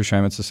 dog. Landry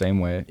Shamet's the same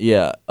way.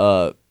 Yeah.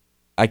 I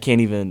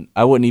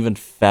wouldn't even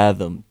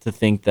fathom to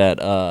think that.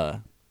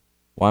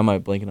 Why am I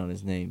blanking on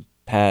his name?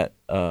 Pat.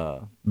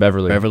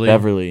 Beverly.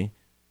 Beverly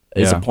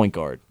is Yeah. a point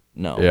guard.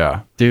 No.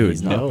 Yeah. Dude,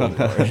 He's not no. a point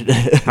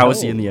guard. How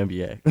is he in the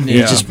NBA? He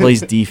Yeah. just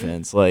plays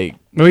defense. Like,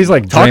 No, he's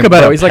like Talk Draymond, about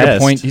bro, a he's like a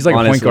pest, point. He's like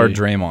a point guard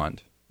honestly. Draymond.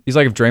 He's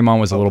like if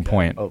Draymond was a little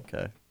point.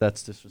 Okay,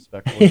 that's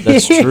disrespectful.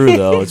 that's true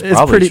though. It's, It's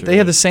probably pretty. true. They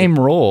have the same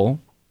role.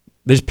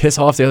 They just piss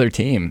off the other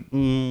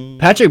team.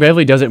 Patrick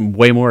Beverly does it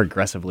way more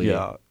aggressively.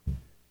 Yeah,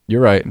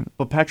 You're right.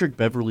 but Patrick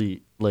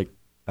Beverly, like,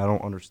 I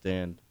don't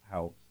understand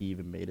how he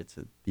even made it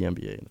to the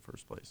NBA in the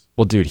first place.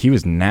 Well, dude, he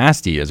was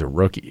nasty as a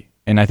rookie,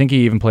 and I think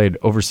he even played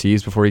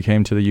overseas before he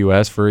came to the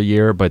U.S. for a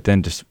year. But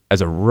then, just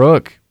as a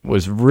rook,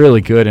 was really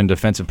good in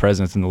defensive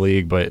presence in the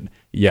league. But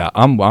yeah,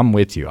 I'm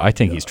with you. I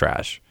think he's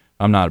trash.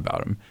 I'm not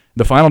about him.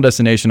 The final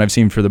destination I've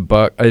seen for the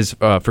Buck is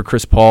for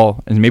Chris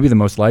Paul, and maybe the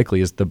most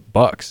likely is the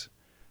Bucks,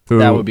 who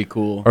That would be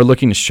cool. are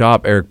looking to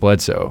shop Eric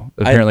Bledsoe.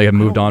 Apparently, have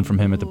moved on from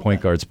him at the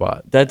point guard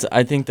spot.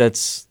 I think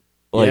that's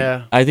like.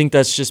 Yeah. I think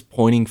that's just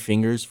pointing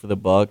fingers for the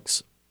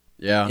Bucks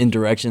Yeah. in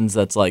directions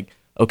that's like,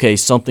 okay,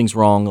 something's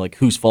wrong. Like,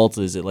 whose fault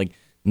is it? Like,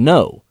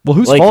 no. Well,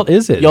 whose Like, fault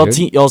is it,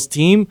 dude? Y'all's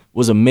team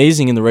was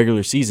amazing in the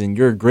regular season.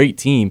 You're a great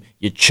team.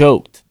 You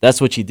choked.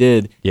 That's what you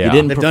did. Yeah. You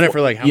didn't They've done it perfor-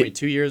 for like how you- many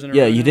 2 years in a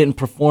Yeah, row? you now? didn't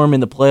perform in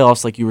the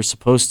playoffs like you were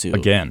supposed to.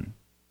 Again.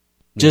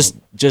 Just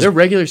Their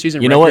regular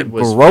season you know what? record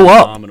was Grow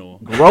up. phenomenal.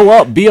 Grow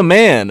up. Be a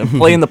man and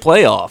play in the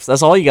playoffs.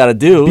 That's all you got to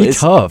do. Be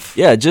tough.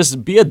 Yeah,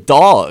 just be a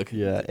dog.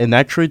 Yeah, and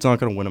that trade's not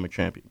going to win him a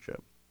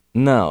championship.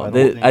 No,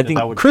 don't I think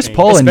that would Chris change.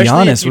 Paul and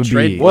Especially if Giannis you would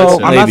trade be. Bledsoe.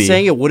 Well, I'm not Maybe.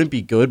 saying it wouldn't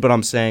be good, but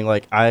I'm saying,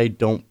 like, I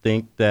don't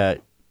think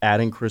that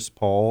adding Chris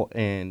Paul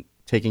and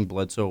taking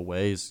Bledsoe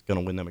away is going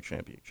to win them a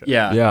championship.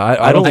 Yeah. Yeah,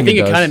 I don't think it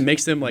does. kind of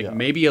makes them like Yeah.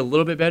 maybe a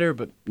little bit better,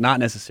 but not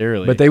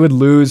necessarily. But they would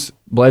lose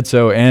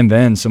Bledsoe and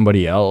then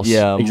somebody else.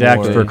 yeah,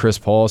 Exactly. more. For Chris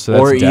Paul, so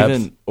that's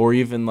depth. or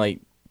even like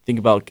think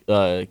about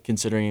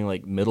considering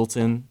like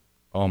Middleton.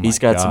 Oh my He's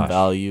got some gosh.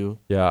 value.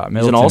 Yeah, an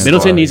Middleton. all-star. is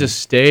Middleton fine. needs to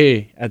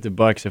stay at the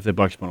Bucks if the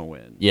Bucks want to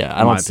win. Yeah,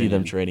 I in my don't see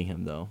them opinion. trading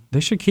him though. They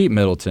should keep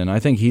Middleton. I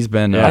think he's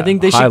been. Yeah. a I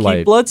think they should highlight.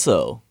 keep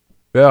Bledsoe.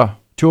 Yeah,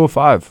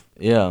 205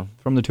 Yeah,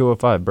 from the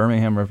 205.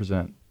 Birmingham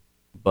represent.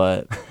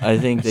 but I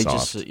think they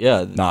Soft. just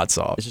yeah, Not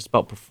soft. it's just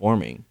about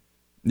performing.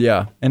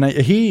 Yeah, and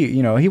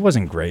he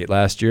wasn't great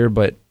last year,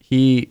 but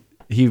he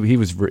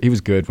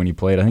was good when he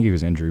played. I think he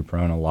was injury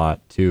prone a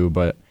lot too,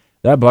 but.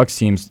 That Bucks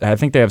team, I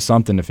think they have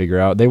something to figure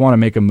out. They want to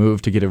make a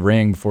move to get a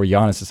ring before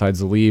Giannis decides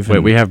to leave. Wait,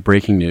 and- we have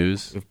breaking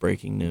news. With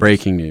breaking news.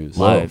 Breaking news.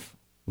 live.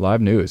 live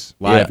news.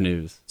 Live Yeah.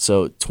 news.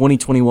 So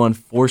 2021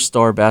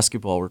 4-star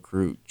basketball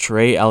recruit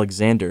Trey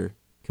Alexander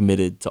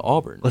committed to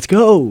Auburn. Let's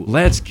go.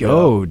 Let's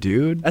go,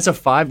 dude. That's a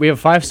 5. We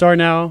have a 5-star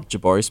now.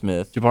 Jabari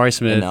Smith. Jabari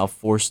Smith. And now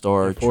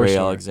 4-star Trey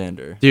 4-star.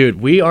 Alexander. Dude,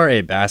 we are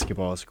a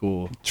basketball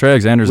school. Trey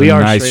Alexander's We a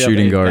are nice straight up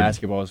shooting a guard.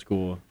 basketball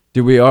school.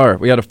 Dude, we are.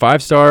 We had a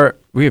 5-star.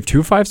 We have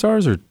 2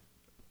 5-stars or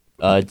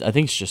I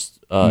think it's just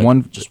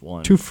just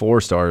one. 2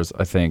 4-stars,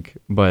 I think.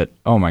 But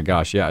oh my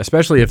gosh, yeah.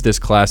 Especially if this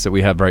class that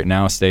we have right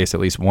now stays at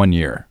least 1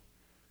 year,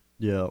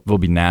 Yeah, we'll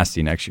be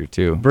nasty next year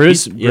too.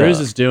 Bruce yeah.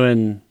 is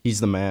doing. he's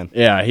the man.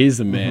 Yeah, he's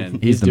the man.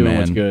 He's the doing man.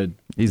 what's good.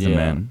 He's the Yeah.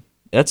 man.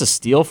 That's a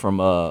steal from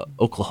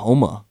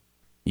Oklahoma.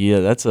 Yeah,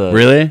 that's a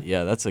Really?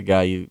 Yeah, that's a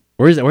guy you.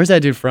 Where's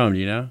that dude from? Do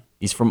you know?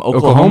 He's from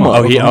Oklahoma. Oklahoma. Oh, I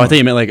Oklahoma. thought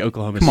you meant like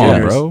Oklahoma Come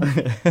on, Sooners.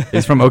 bro.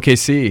 He's from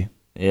OKC.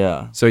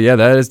 Yeah. So yeah,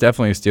 that is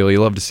definitely a steal. You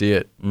love to see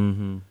it.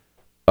 Mm-hmm.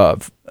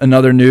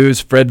 Another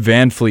news: Fred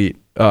VanVleet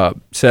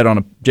said on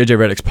a JJ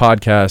Redick's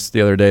podcast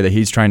the other day that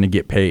he's trying to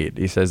get paid.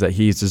 He says that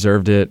he's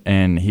deserved it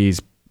and he's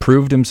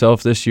proved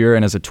himself this year.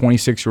 And as a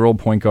 26-year-old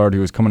point guard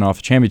who is coming off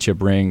a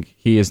championship ring,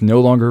 he is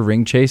no longer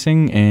ring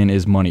chasing and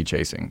is money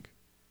chasing.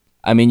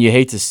 I mean, you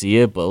hate to see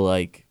it, but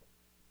like,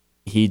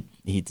 he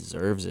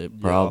deserves it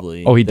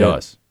probably. Oh, he That-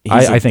 does. He's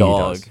I a think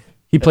dog. he does.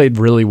 He played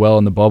really well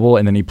in the bubble,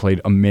 and then he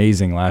played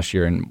amazing last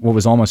year in what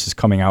was almost his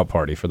coming out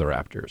party for the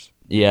Raptors.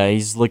 Yeah,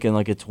 he's looking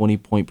like a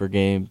 20-point per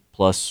game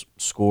plus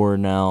scorer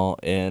now,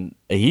 and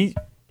he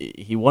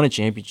won a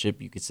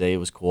championship. You could say it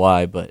was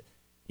Kawhi, but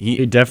He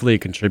he definitely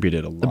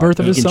contributed a lot. birth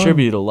of he his son.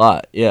 contributed a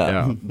lot. Yeah,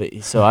 Yeah.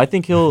 But so I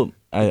think he'll.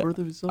 Birth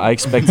of his son. I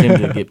expect him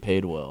to get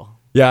paid well.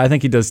 Yeah, I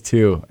think he does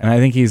too. And I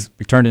think he's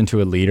turned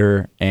into a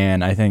leader.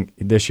 And I think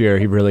this year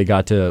he really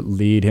got to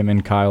lead him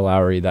and Kyle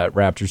Lowry, that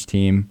Raptors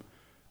team.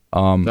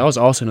 That was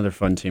also another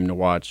fun team to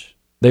watch.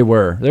 They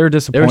were They were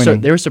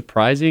disappointing. they were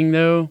surprising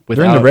though.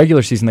 During the without-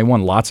 regular season, they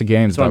won lots of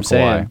games That's what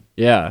I'm without Kawhi. saying.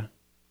 Yeah,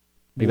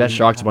 like that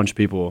shocked a bunch of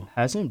people.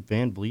 Hasn't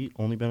Van Vliet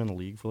only been in the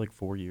league for like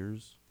 4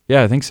 years?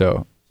 Yeah, I think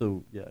so.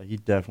 So yeah, he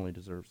definitely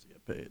deserves to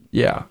get paid.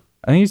 Yeah.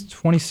 I think he's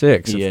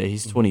 26. Yeah,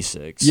 he's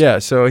 26. Yeah,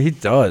 so he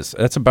does.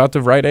 That's about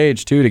the right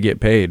age, too, to get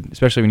paid,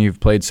 especially when you've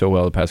played so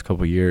well the past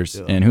couple of years.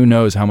 Yeah. And who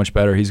knows how much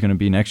better he's going to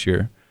be next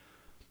year.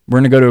 We're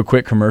going to go to a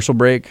quick commercial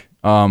break.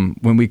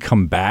 When we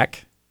come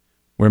back,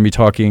 we're going to be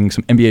talking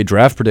some NBA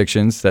draft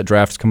predictions. That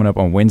draft's coming up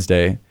on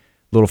Wednesday. A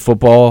little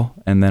football,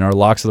 and then our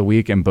locks of the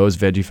week and Bo's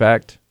Veggie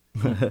Fact.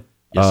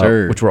 Yes,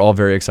 sir. which we're all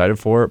very excited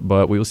for.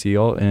 But we will see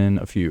y'all in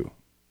a few.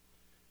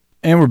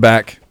 And we're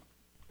back.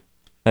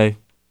 Hey,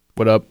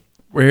 What up?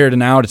 We're here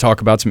to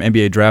talk about some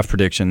NBA draft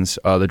predictions.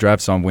 The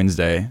draft's on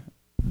Wednesday.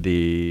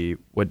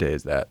 What day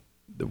is that?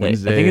 The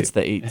Wednesday. I think it's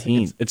the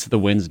 18th. It's the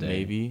Wednesday.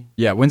 Maybe.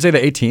 Yeah, Wednesday the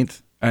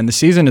 18th. And the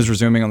season is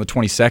resuming on the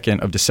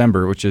 22nd of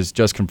December, which is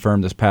just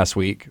confirmed this past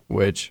week,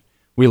 which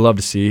we love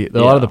to see. A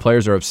lot of the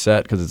players are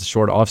upset because it's a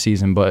short off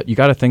season, but you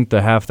got to think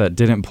the half that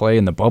didn't play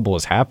in the bubble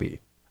is happy.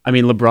 I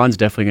mean, LeBron's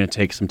definitely going to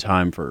take some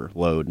time for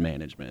load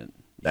management.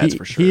 That's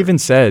for sure. He even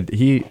said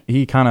he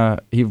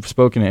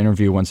spoke in an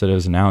interview once that it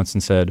was announced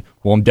and said,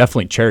 "Well, I'm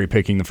definitely cherry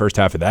picking the first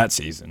half of that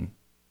season."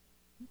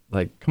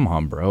 Like, come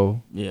on,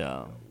 bro.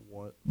 Yeah.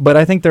 But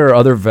I think there are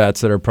other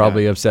vets that are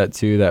probably upset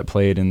too that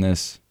played in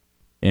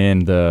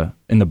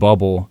the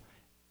bubble.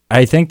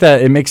 I think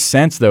that it makes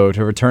sense though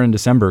to return in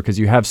December because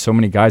you have so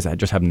many guys that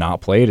just have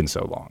not played in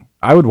so long.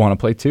 I would want to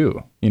play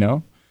too, you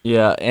know?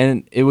 Yeah,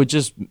 and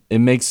it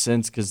makes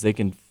sense because they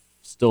can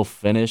still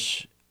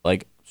finish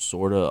like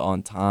sort of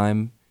on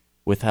time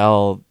with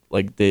how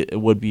like it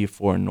would be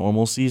for a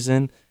normal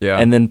season. Yeah.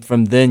 And then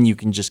from then you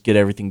can just get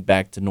everything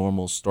back to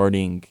normal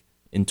starting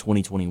in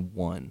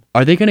 2021.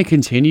 Are they going to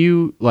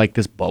continue like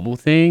this bubble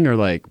thing or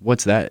like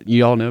what's that?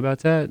 You all know about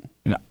that?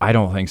 And I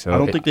don't think so. I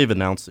don't think they've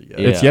announced it yet.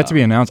 It's yet to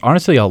be announced.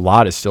 Honestly, a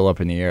lot is still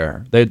up in the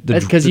air. That's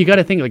because you got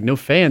to think like no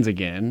fans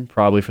again,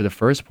 probably for the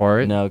first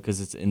part. No, because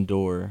it's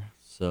indoor,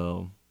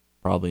 so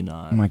probably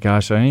not. Oh my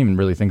gosh, I didn't even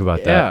really think about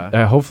Yeah.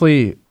 that.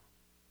 Hopefully,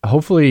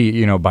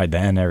 by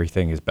then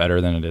everything is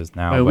better than it is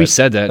now. I mean, we but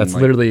said that. that's in,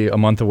 like, literally a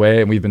month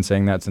away, and we've been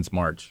saying that since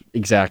March.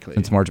 exactly.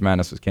 Since March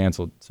Madness was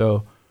canceled.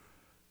 So,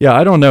 yeah,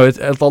 I don't know.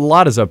 A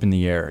lot is up in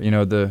the air. You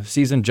know, the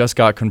season just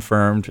got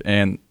confirmed,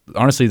 and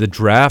honestly, the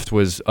draft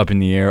was up in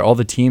the air. All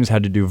the teams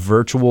had to do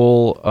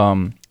virtual.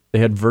 They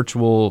had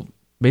virtual,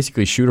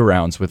 basically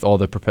shoot-arounds with all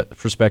the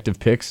prospective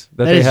picks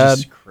that they is had.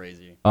 just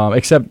crazy.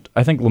 Except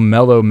I think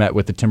LaMelo met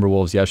with the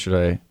Timberwolves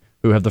yesterday,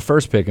 who have the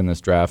first pick in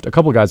this draft. A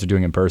couple guys are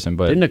doing it in person,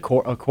 but Didn't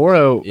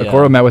Okoro? Yeah.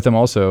 Okoro met with them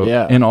also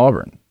in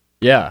Auburn.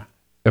 Yeah.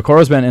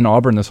 Okoro's been in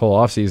Auburn this whole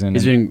offseason.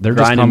 He's and been they're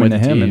just grinding coming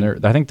with to the him, team.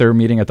 and I think they're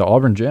meeting at the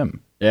Auburn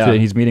gym. Yeah. So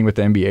he's meeting with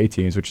the NBA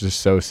teams, which is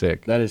so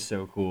sick. That is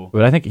so cool.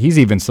 But I think he's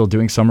even still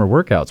doing summer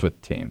workouts with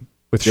the team,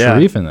 with Yeah.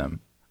 Sharif and them.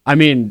 I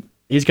mean,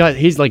 he's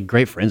like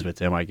great friends with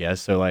him, I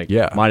guess. So like,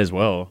 Yeah. might as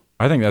well.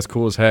 I think that's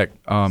cool as heck.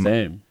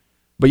 Same.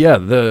 But yeah,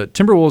 the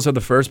Timberwolves had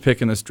the first pick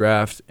in this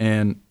draft,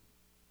 and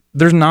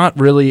there's not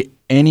really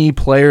any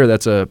player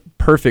that's a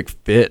perfect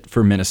fit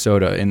for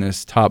Minnesota in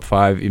this top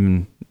 5,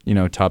 even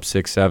top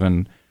 6,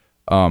 7.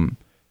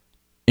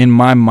 In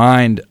my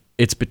mind,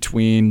 it's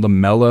between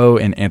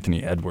LaMelo and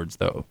Anthony Edwards,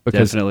 though,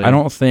 because Definitely. I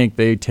don't think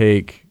they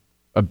take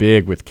a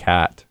big with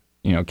Cat.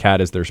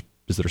 Cat is their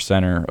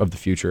center of the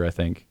future, I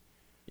think.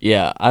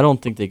 Yeah, I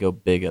don't think they go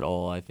big at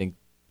all. I think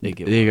they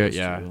get They one go, of those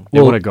yeah. two. They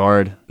Well, want a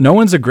guard. No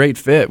one's a great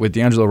fit with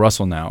D'Angelo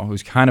Russell now,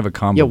 who's kind of a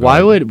combo. Yeah.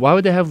 guard. Why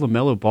would they have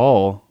LaMelo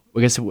Ball?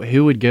 I guess who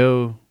would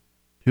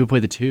play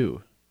the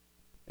 2,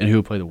 and who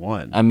would play the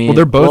 1? I mean,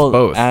 they're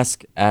both.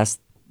 Ask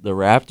the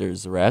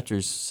Raptors. The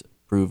Raptors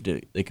proved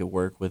they could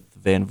work with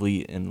Van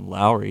Vliet and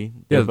Lowry.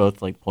 They're Yeah,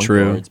 both like point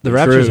true. guards. The but-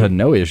 Raptors had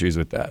no issues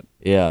with that.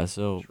 Yeah,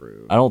 so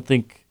True.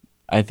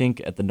 I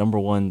think at the number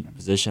 1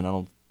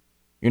 position,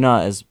 you're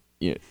not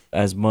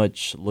as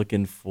much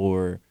looking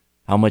for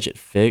how much it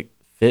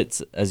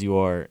fits as you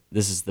are.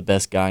 This is the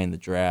best guy in the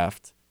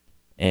draft,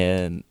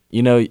 and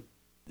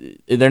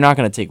they're not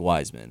going to take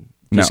Wiseman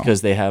just No.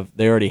 because they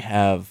already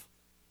have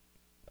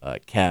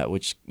Cat,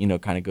 which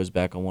kind of goes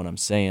back on what I'm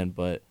saying,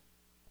 but.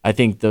 I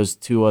think those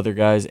 2 other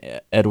guys,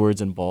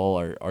 Edwards and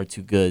Ball, are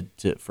too good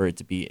for it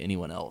to be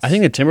anyone else. I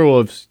think the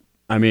Timberwolves.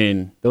 I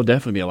mean, they'll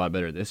definitely be a lot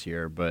better this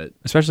year. But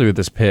Especially with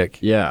this pick.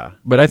 yeah,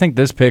 But I think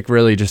this pick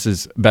really just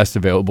is best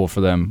available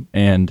for them.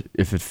 And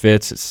if it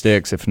fits, it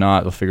sticks. If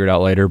not, they'll figure it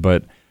out later.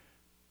 But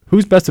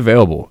who's best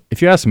available?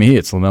 If you ask me,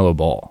 it's LaMelo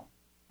Ball.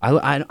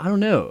 I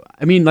don't know.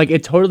 I mean, like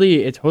it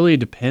totally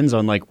depends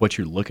on like what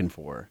you're looking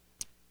for.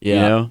 yeah.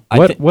 you know?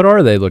 What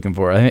are they looking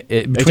for? Are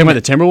you talking about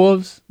the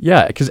Timberwolves?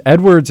 yeah, because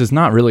Edwards is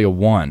not really a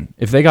 1.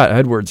 If they got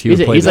Edwards, he would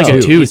He's play he's the like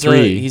a 2. 2, he's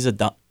 3.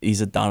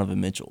 He's a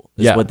Donovan Mitchell.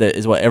 Yeah.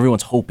 Is what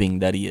everyone's hoping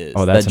that he is.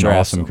 Oh, that's that an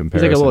drafts awesome him. He's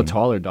comparison. like a little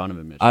taller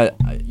Donovan Mitchell.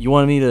 You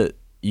want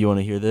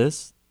to hear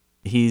this?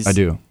 I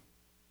do.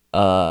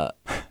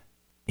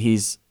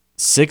 He's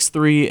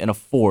 6'3" and a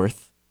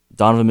fourth.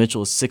 Donovan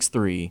Mitchell is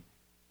 6'3".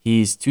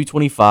 He's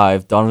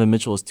 225. Donovan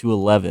Mitchell is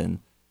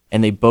 211,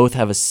 and they both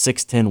have a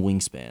 6'10"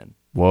 wingspan.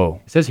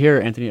 Whoa. It says here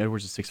Anthony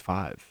Edwards is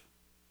 6'5".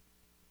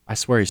 I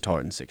swear he's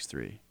taller than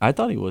 6'3". I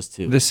thought he was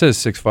too. This says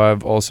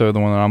 6'5", also the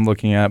one that I'm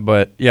looking at.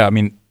 But yeah, I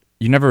mean,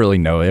 you never really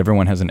know.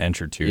 Everyone has an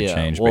inch or two Yeah,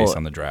 change well, based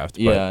on the draft.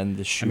 But yeah, and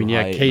the shoe I mean,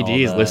 yeah, height and all KD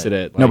is that. listed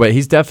at no, like, but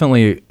he's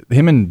definitely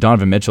him and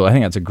Donovan Mitchell. I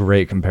think that's a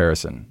great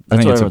comparison. I That's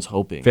think what it's everyone's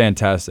hoping.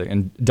 fantastic.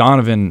 And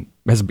Donovan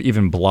has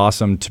even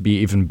blossomed to be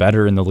even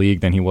better in the league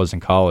than he was in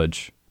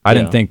college. I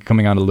didn't Yeah. think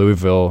coming out of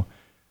Louisville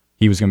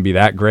he was going to be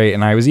that great,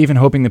 and I was even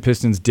hoping the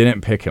Pistons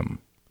didn't pick him,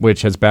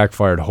 which has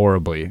backfired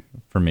horribly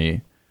for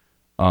me.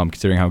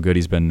 considering how good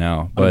he's been now.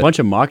 On But a bunch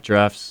of mock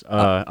drafts,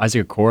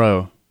 Isaac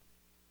Okoro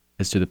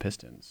is to the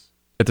Pistons.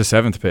 at the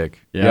 7th pick,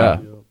 Yeah.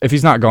 if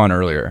he's not gone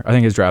earlier, I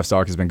think his draft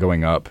stock has been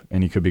going up,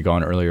 and he could be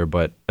gone earlier.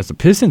 But as a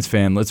Pistons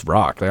fan, let's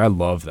rock. Like I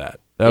love that.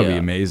 That would be Yeah.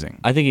 amazing.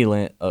 I think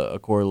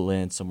Okoro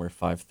lands somewhere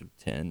 5 through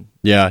 10.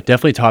 Yeah,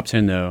 definitely top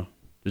 10 though.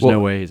 There's Well- no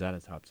way he's out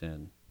of top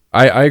 10.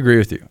 I agree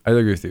with you. I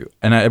agree with you.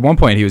 And at one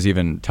point, he was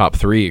even top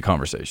 3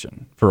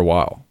 conversation for a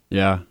while.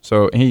 Yeah.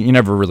 So you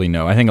never really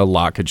know. I think a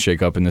lot could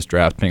shake up in this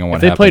draft depending on what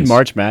If they happens. played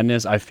March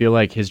Madness, I feel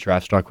like his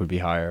draft stock would be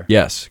higher.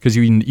 Yes, because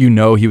you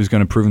know he was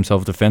going to prove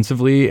himself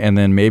defensively and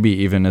then maybe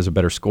even as a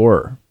better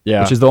scorer.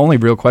 Yeah. Which is the only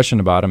real question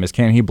about him is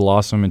can he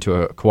blossom into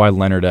a Kawhi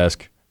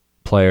Leonard-esque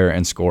player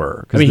and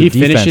scorer? 'Cause I mean, the he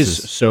defense finishes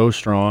is- so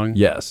strong.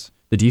 Yes,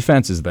 the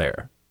defense is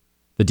there.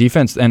 The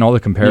defense and all the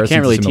You comparisons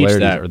can't really and teach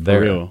similarities that are for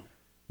there. real.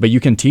 But you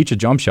can teach a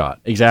jump shot.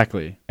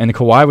 Exactly. And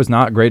Kawhi was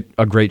not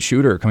a great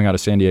shooter coming out of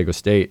San Diego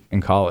State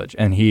in college,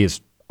 and he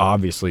has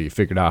obviously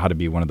figured out how to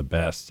be one of the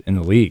best in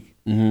the league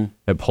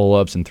at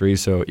pull-ups and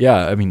threes. So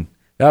yeah, I mean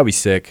that would be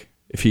sick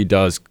if he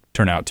does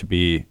turn out to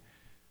be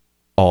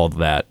all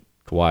that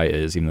Kawhi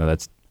is, even though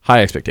that's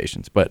high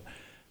expectations. But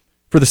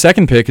for the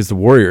 2nd pick is the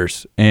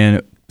Warriors,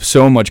 and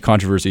so much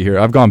controversy here.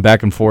 I've gone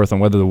back and forth on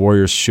whether the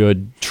Warriors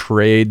should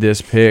trade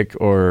this pick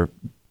or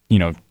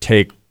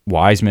take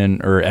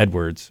Wiseman or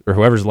Edwards or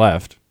whoever's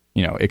left.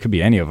 It could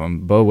be any of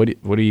them. Bo, what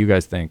do you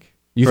guys think?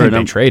 You For think a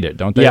they trade it,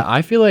 don't they? Yeah,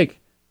 I feel like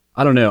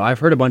I don't know. I've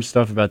heard a bunch of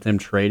stuff about them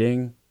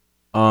trading.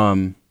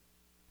 I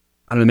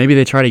don't know. Maybe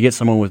they try to get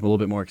someone with a little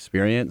bit more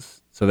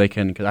experience so they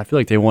can. Because I feel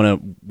like they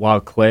want to. While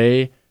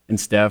Clay and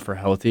Steph are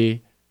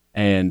healthy,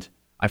 and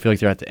I feel like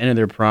they're at the end of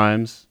their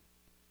primes,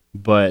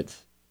 but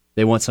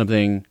they want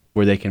something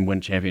where they can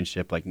win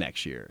championship like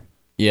next year.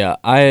 Yeah,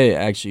 I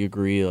actually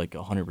agree like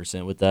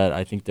 100% with that.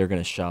 I think they're going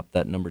to shop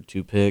that number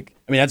 2 pick.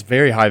 I mean, that's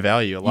very high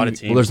value. A lot of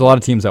teams. Well, there's a lot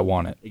of teams that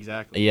want it.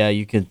 Exactly. Yeah,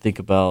 you can think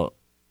about,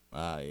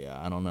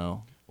 I don't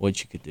know what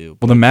you could do.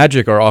 Well, the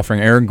Magic are offering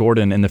Aaron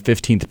Gordon in the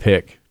 15th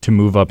pick to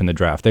move up in the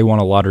draft. They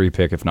want a lottery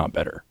pick, if not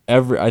better.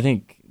 I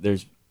think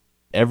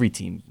every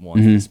team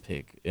wants this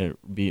pick,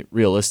 be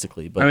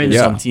realistically, but I mean,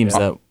 there's yeah. some teams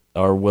that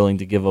are willing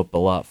to give up a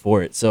lot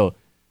for it. So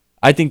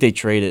I think they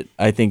trade it.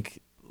 I think,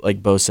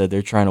 like Bo said,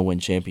 they're trying to win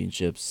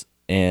championships.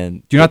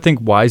 And Do you not think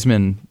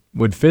Wiseman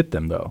would fit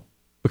them though?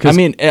 I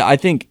mean, I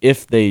think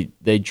if they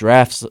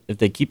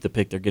keep the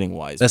pick, they're getting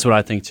Wiseman. That's what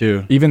I think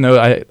too. even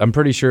though I'm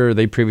pretty sure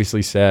they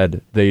previously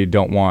said they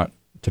don't want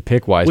to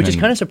pick Wiseman, Which is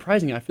kind of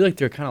surprising. I feel like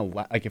they're kind of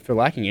like if they're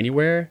lacking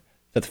anywhere,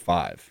 that's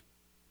 5.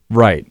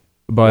 right.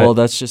 But well,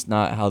 that's just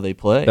not how they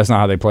play. that's not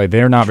how they play.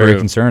 They're not very True.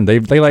 concerned. They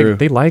True.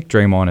 like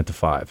Draymond at the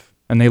 5,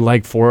 and they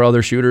like 4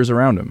 other shooters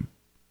around him.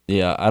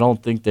 Yeah, I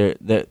don't think they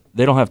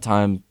don't have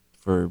time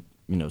for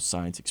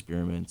science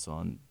experiments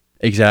on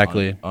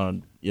Exactly.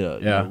 on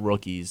Yeah.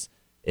 rookies.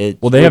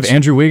 Well, they have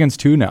Andrew Wiggins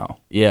too now.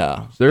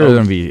 Yeah, So they're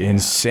going to be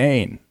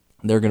insane.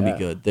 they're gonna be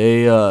good.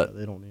 They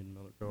They don't need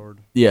another guard.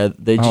 yeah,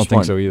 they don't just think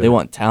want so either. they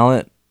want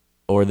talent,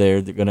 or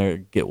they're gonna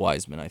get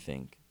Wiseman. I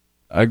think.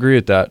 I agree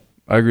with that.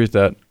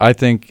 I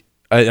think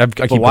I keep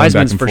But going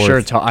Wiseman's back and for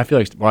sure. forth. I feel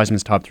like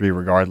Wiseman's top 3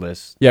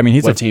 regardless. Yeah, I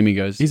mean What team he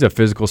goes. He's a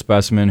physical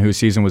specimen whose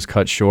season was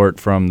cut short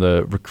from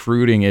the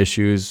recruiting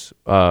issues.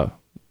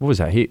 What was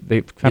that?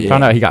 They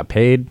found out he got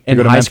paid to in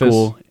go to high Memphis.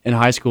 school. In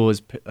high school,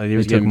 he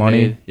was took getting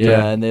money? paid.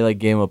 Yeah, and they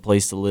gave him a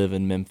place to live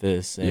in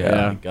Memphis. And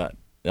Yeah. got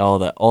all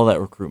that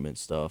recruitment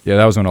stuff. Yeah,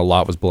 that was when a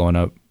lot was blowing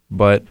up.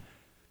 But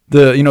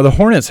the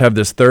Hornets have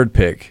this 3rd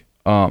pick,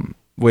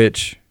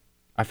 which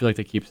I feel like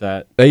they keep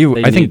that. I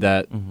need think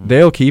that.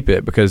 they'll keep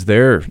it because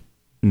they're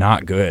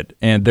not good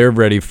and they're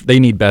ready. They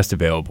need best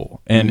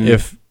available. And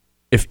if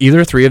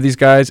either 3 of these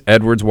guys,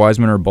 Edwards,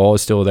 Wiseman, or Ball,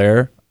 is still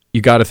there, you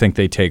got to think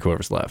they take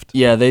whoever's left.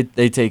 Yeah, they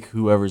take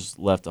whoever's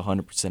left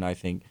 100%. I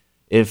think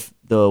if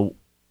the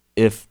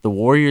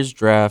Warriors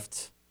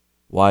draft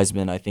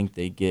Wiseman, I think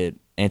they get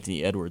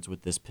Anthony Edwards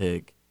with this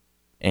pick,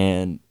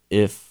 and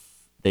if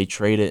they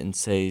trade it and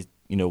say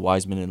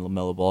Wiseman and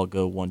LaMelo Ball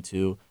go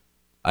 1-2,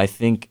 I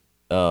think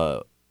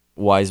LaMelo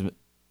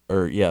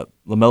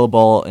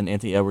Ball and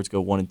Anthony Edwards go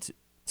 1 and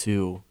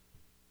 2.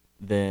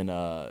 Then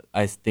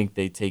I think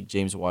they take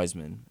James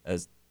Wiseman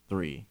as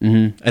 3.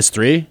 As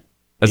 3.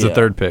 As the Yeah.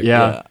 3rd pick.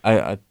 Yeah.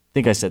 I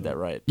think I said that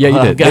right. Yeah,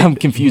 you did. I'm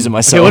confusing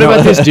myself. Okay, what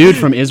about this dude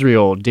from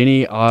Israel,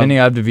 Denny? Denny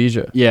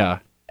Avdija. Yeah.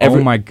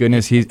 Oh my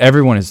goodness,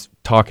 everyone is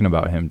talking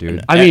about him,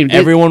 dude. I mean,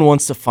 everyone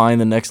wants to find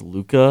the next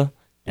Luka,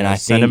 and I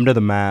Send think him to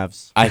the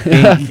Mavs. I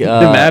think the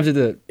Mavs are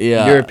the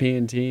yeah.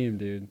 European team,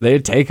 dude.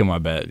 They'd take him, I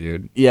bet,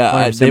 dude. Yeah,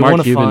 100% they Mark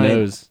want to Cuban find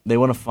knows. they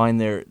want to find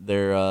their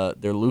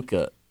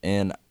Luka,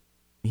 and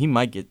he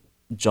might get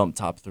jumped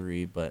top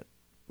 3, but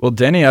Well,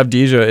 Denny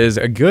Avdija is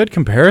a good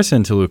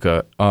comparison to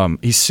Luka.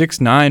 He's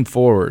 6'9"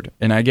 forward,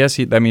 and I guess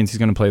that means he's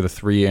going to play the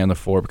 3 and the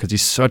 4 because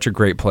he's such a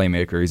great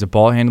playmaker. He's a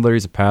ball handler.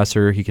 He's a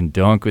passer. He can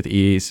dunk with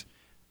ease.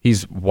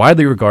 He's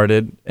widely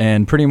regarded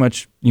and pretty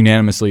much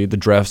unanimously the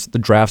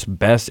draft's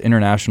best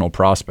international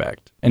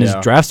prospect. And his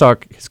draft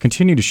stock has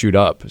continued to shoot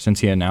up since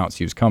he announced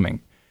he was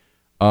coming.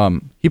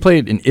 He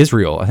played in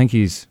Israel. I think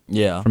he's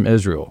from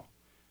Israel.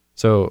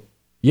 So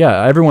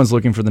yeah, everyone's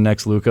looking for the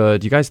next Luka.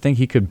 Do you guys think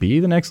he could be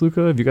the next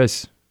Luka? Have you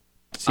guys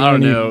seen I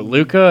don't any- know.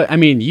 Luka, I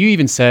mean, you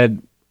even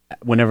said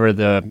whenever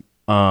the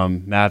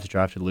Mavs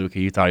drafted Luka,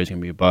 you thought he was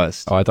going to be a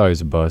bust. Oh, I thought he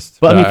was a bust.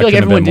 But I mean, I feel like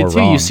couldn't have everyone been did more too.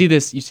 wrong.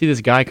 You see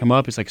this guy come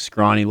up. It's like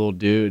scrawny little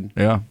dude.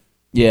 Yeah,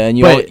 Yeah,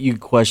 and But- you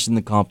question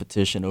the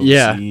competition overseas.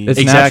 Yeah, it's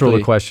Exactly. natural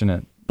to question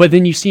it. But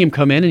then you see him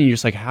come in, and you're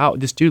just like, how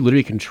this dude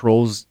literally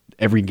controls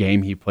every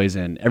game he plays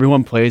in.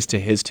 Everyone plays to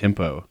his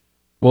tempo.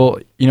 Well,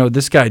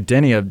 this guy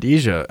Denny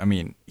Avdija, I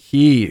mean,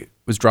 he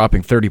was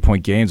dropping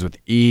 30-point games with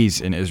ease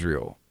in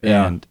Israel,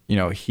 Yeah. and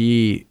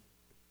They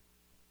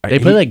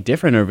play like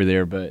different over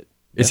there, but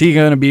Is he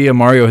going to be a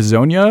Mario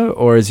Hazonia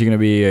or is he going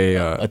to be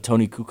a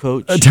Tony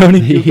Kukoc.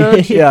 Tony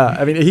Kukoc? Yeah,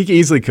 I mean, he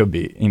easily could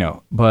be,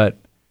 but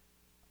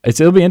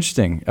it'll be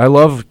interesting. I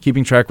love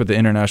keeping track with the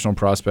international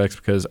prospects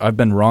because I've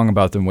been wrong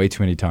about them way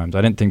too many times.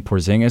 I didn't think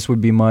Porzingis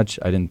would be much.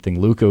 I didn't think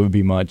Luka would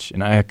be much,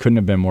 and I couldn't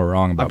have been more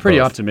wrong about I'm pretty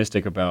both.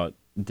 optimistic about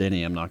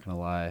Denny. I'm not gonna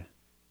lie.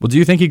 Well, do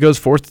you think he goes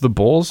fourth to the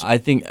Bulls? I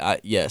think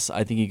yes.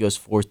 I think he goes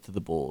fourth to the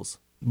Bulls.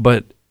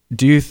 But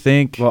do you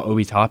think Well,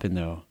 Obi Toppin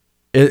though.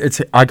 it's?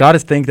 I got to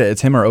think that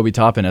it's him or Obi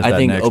Toppin as I that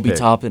think next Obi pick.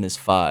 Toppin is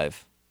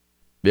 5.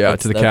 Yeah,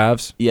 That's to the that-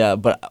 Cavs. Yeah,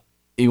 but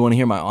you want to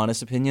hear my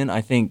honest opinion? I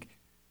think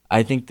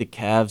the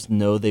Cavs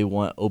know they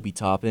want Obi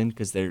Toppin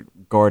because they're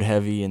guard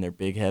heavy and they're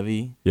big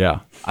heavy. Yeah.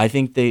 I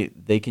think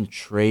they can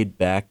trade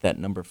back that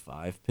number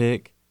 5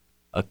 pick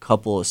a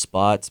couple of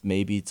spots,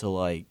 maybe to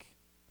like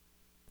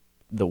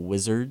the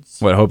Wizards.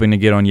 What, hoping to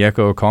get on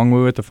Yeko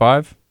Okongwu at the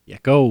 5? Yeah,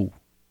 go.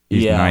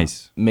 He's Yeah,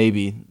 nice.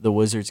 Maybe the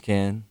Wizards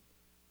can.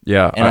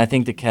 Yeah. And I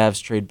think the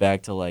Cavs trade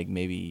back to like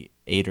maybe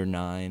 8 or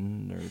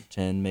 9 or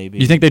 10 maybe.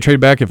 Do you think they trade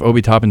back if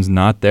Obi Toppin's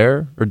not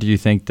there, or do you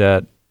think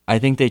that? I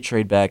think they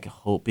trade back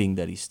hoping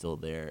that he's still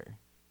there.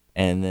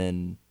 And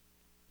then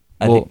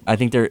I Well-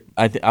 think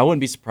I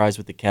wouldn't be surprised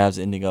with the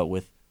Cavs ending up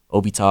with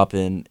Obi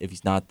Toppin, if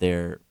he's not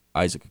there,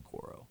 Isaac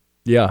Okoro.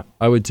 Yeah,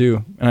 I would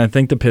too, and I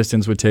think the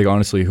Pistons would take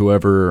honestly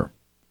whoever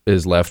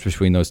is left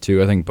between those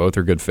two. I think both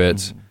are good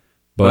fits,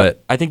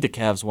 but I think the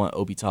Cavs want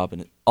Obi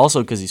Toppin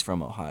also because he's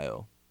from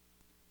Ohio.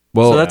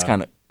 well, So that's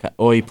kind of.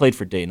 Oh, he played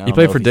for Dayton. I he don't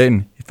played know for if he's-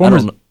 Dayton. I Former,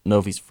 don't know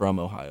if he's from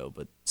Ohio,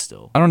 but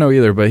still. I don't know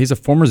either, but he's a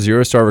former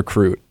 0-star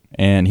recruit,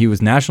 and he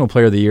was National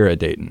Player of the Year at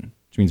Dayton,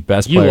 which means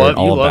best You player love in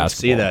all of to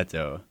basketball. see that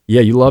though.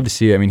 Yeah, you love to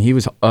see it. I mean, he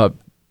was a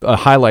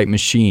highlight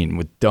machine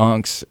with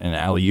dunks and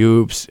alley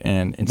oops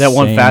and That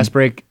one insane- fast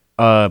break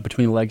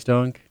between the legs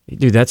dunk.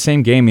 Dude, that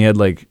same game he had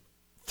like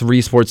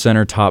 3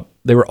 SportsCenter top.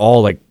 They were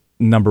all like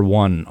number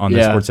 1 on the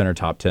Yeah. SportsCenter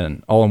top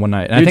 10 all in one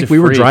night. And I Dude's think a we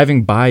were freak.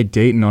 driving by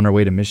Dayton on our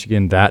way to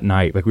Michigan that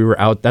night. Like we were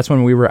out. That's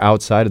when we were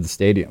outside of the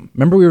stadium.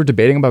 Remember we were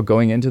debating about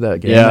going into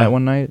that game Yeah. that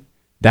one night.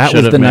 That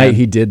Should've, was the man. night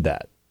he did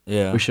that.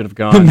 Yeah. We should have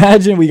gone.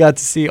 Imagine we got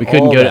to see. We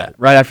couldn't all go that.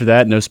 right after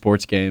that. No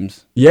sports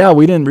games. Yeah,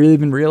 we didn't really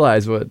even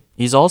realize what.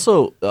 He's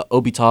also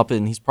Obi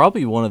Toppin. He's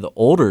probably one of the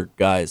older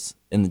guys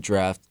in the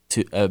draft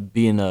to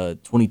being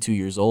 22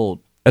 years old.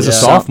 As a Yeah.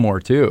 sophomore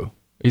too.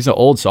 He's an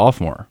old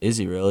sophomore. Is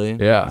he really?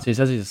 Yeah. So he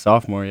says he's a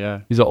sophomore. Yeah.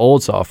 He's an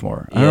old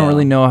sophomore. I don't Yeah.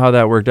 really know how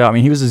that worked out. I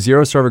mean, he was a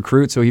 0-star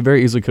recruit, so he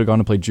very easily could have gone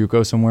to play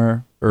JUCO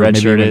somewhere, or maybe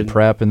even Redshirted.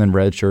 prep and then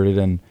redshirted.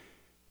 And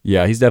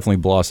yeah, he's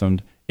definitely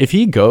blossomed. If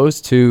he goes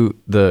to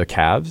the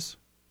Cavs,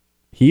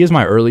 he is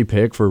my early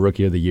pick for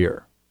Rookie of the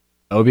Year.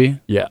 Obi.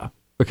 Yeah,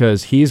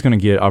 because he's going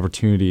to get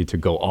opportunity to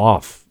go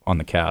off on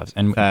the Cavs,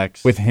 and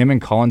Facts. with him and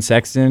Colin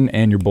Sexton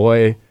and your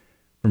boy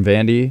from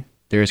Vandy,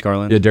 Darius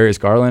Garland. yeah, Darius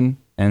Garland,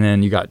 and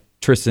then you got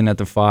Tristan at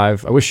the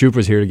 5. I wish Shoop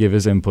was here to give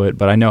his input,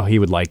 but I know he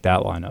would like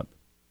that lineup.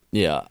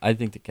 Yeah, I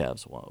think the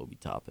Cavs want Obi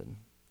Toppin.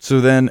 So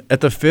then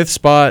at the 5th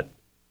spot,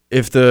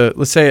 if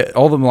let's say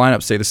all the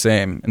lineups stay the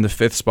same, and the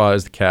 5th spot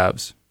is the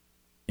Cavs,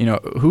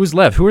 who's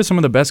left? Who are some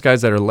of the best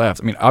guys that are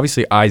left? I mean,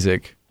 obviously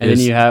Isaac And is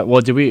then you have.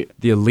 Well, did we?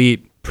 the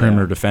elite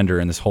perimeter Yeah. defender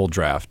in this whole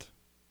draft.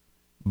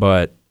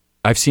 But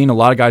I've seen a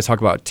lot of guys talk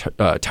about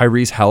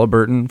Tyrese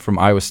Halliburton from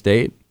Iowa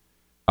State.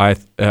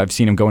 I've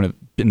seen him going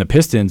in the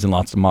Pistons in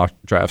lots of mock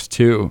drafts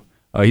too.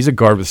 He's a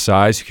guard with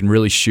size who can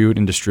really shoot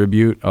and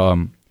distribute.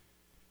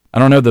 I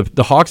don't know.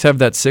 The Hawks have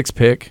that 6th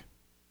pick.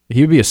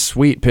 He would be a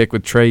sweet pick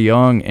with Trae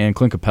Young and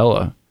Clint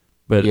Capella.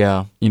 But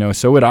Yeah.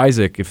 so would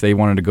Isaac if they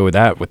wanted to go with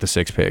that with the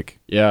 6th pick.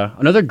 Yeah.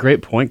 Another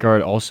great point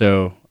guard.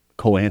 Also,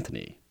 Cole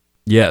Anthony.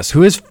 Yes,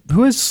 who has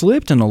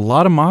slipped in a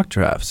lot of mock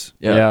drafts.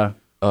 Yeah.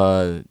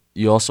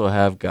 You also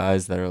have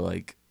guys that are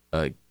like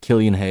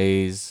Killian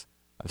Hayes,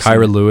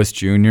 Kyra Lewis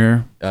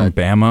Jr. Uh, from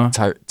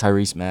Bama.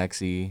 Tyrese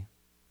Maxey.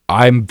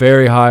 I'm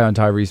very high on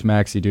Tyrese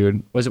Maxey,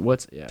 dude. Was it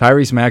what's? Yeah.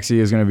 Tyrese Maxey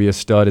is going to be a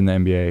stud in the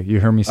NBA.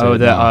 You heard me say Oh, it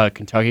the now.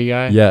 Kentucky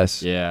guy.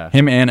 Yes. Yeah.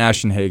 Him and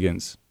Ashton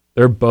Higgins.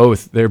 They're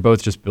both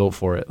just built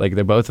for it. Like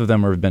both of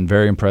them have been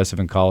very impressive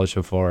in college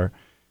so far.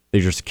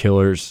 They're just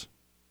killers.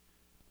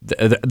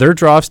 Their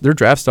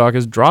draft stock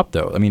has dropped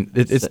though. I mean,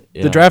 it's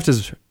Yeah. the draft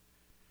is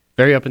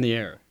Very up in the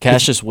air.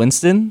 Cassius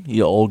Winston,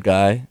 the old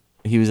guy.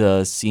 He was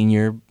a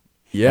senior.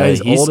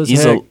 he's old as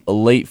he's heck. a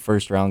late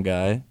first round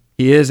guy.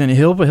 He is, and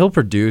he'll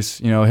produce.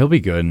 He'll be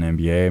good in the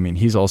NBA. I mean,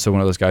 he's also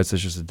one of those guys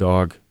that's just a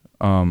dog.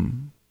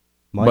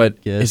 My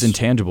but guess, his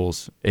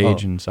intangibles,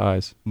 age Oh. and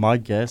size. my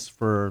guess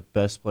for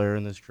best player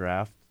in this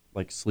draft,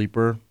 like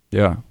sleeper,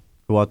 Yeah.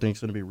 who I think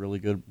is going to be really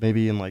good,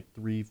 maybe in like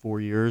 3-4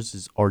 years,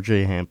 is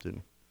R.J.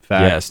 Hampton,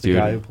 Fact. Yes, the dude.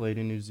 guy who played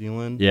in New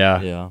Zealand.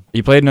 Yeah. Yeah.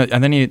 He played,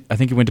 and then I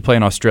think he went to play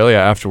in Australia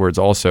afterwards,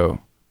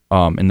 also,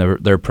 in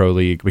their pro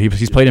league. But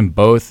he's played in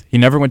both. He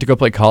never went to go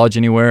play college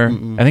anywhere.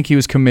 Mm-mm. I think he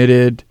was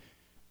committed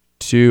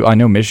to. I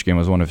know Michigan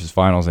was one of his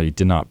finals that he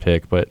did not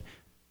pick, but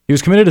he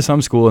was committed to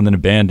some school and then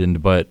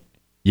abandoned. But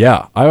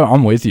yeah,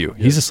 I'm with you.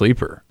 He's a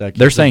sleeper. That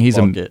They're kid's saying he's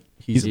a. bucket.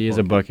 He is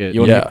a bucket.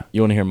 You want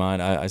Yeah. to hear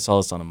mine? I saw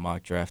this on a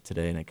mock draft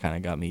today, and it kind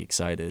of got me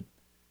excited.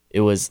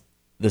 It was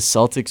the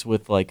Celtics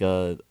with like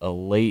a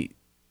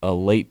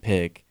late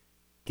pick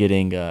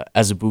getting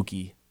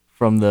Azubuike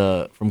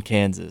from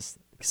Kansas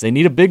because they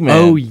need a big man.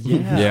 Oh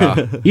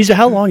yeah. Yeah,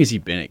 How long has he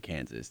been at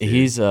Kansas? Dude?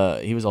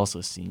 he was also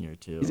a senior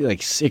too. He's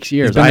like 6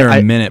 years. he's been there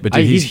a minute, but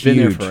dude, he's been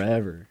huge. there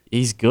forever.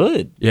 He's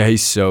good. Yeah,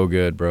 he's so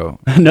good, bro.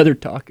 Another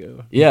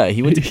taco. Yeah,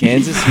 he went to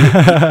Kansas.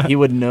 He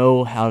would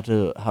know how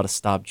to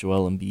stop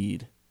Joel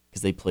Embiid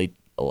because they played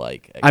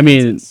alike. At I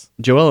mean, Kansas.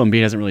 Joel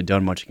Embiid hasn't really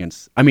done much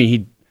against. I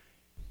mean,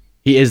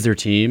 he is their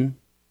team,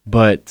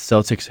 but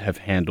Celtics have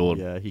handled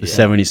Yeah, he the has.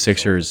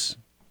 76ers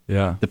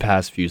Yeah, the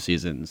past few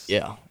seasons.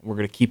 yeah, we're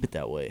gonna keep it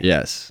that way.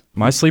 Yes.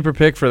 my sleeper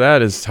pick for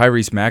that is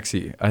Tyrese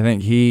Maxey. I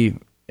think he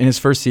in his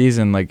first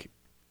season, like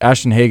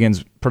Ashton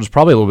Higgins was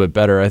probably a little bit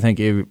better. I think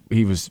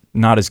he was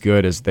not as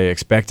good as they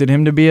expected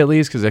him to be, at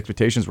least because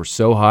expectations were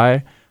so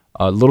high.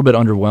 A little bit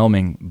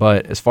underwhelming,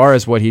 but as far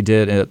as what he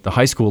did at the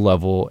high school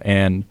level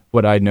and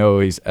what I know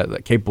he's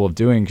capable of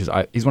doing, because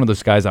he's one of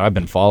those guys that I've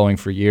been following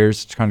for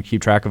years, trying to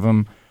keep track of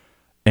him,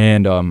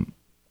 and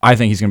I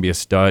think he's going to be a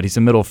stud. He's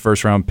a middle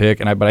first round pick,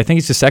 but I think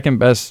he's the second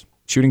best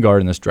shooting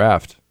guard in this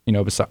draft. You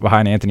know,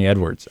 behind Anthony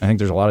Edwards. I think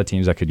there's a lot of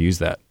teams that could use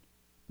that.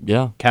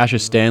 Yeah.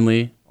 Cassius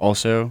Stanley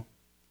also,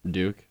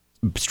 Duke.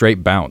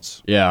 Straight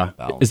bounce. Yeah.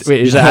 Bounce.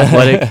 He's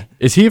athletic.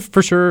 Is he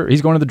for sure?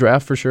 He's going to the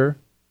draft for sure.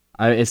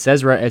 It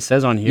says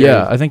on here.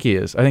 Yeah, I think he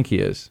is.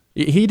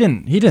 He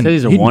didn't. It says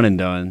he's a one and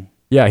done.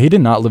 Yeah, he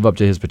did not live up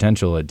to his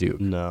potential at Duke.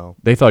 No.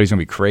 They thought he was going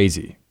to be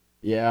crazy.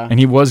 Yeah. And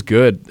he was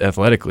good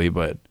athletically,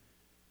 but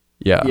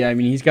yeah. Yeah, I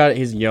mean, he's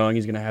young.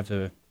 He's going to have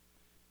to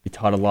be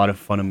taught a lot of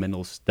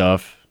fundamental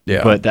stuff.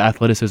 Yeah. But the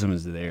athleticism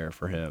is there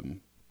for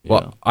him.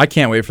 Well, I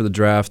can't wait for the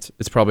draft.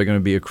 It's probably going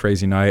to be a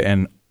crazy night.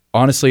 And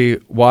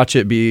honestly, watch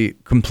it be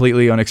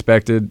completely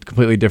unexpected,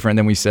 completely different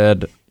than we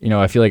said. You know,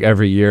 I feel like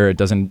every year it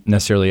doesn't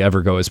necessarily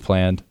ever go as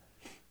planned.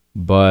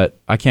 But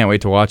I can't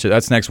wait to watch it.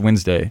 That's next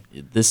Wednesday.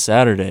 This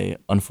Saturday,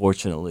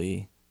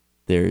 unfortunately,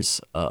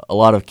 there's a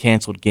lot of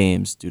canceled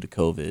games due to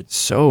COVID.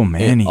 So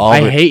many.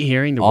 Auburn- I hate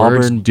hearing the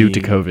words Auburn due to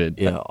being- COVID.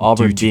 Yeah,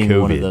 Auburn Due to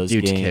being one of COVID. those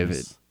Due to games.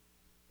 COVID.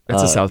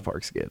 That's a uh, South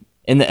Park skit.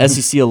 In the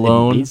SEC It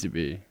alone, needs to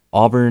be.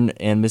 Auburn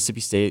and Mississippi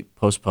State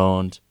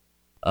postponed.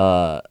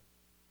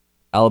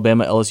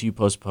 Alabama, LSU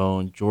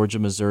postponed. Georgia,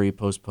 Missouri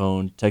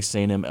postponed. Texas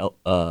A&M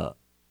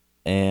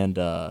and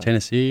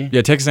Tennessee.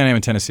 Yeah, Texas A&M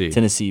and Tennessee.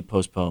 Tennessee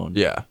postponed.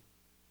 Yeah.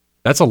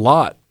 That's a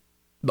lot.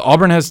 The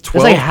Auburn has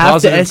 12 like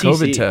half the positive SEC.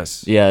 COVID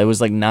tests. Yeah, it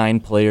was like 9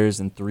 players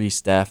and 3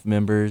 staff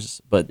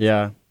members. But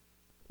Yeah.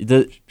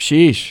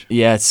 Sheesh.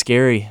 yeah, it's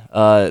scary.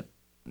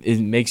 It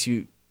makes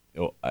you.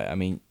 I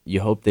mean,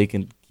 you hope they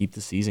can keep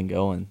the season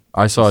going.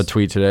 I saw a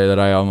tweet today that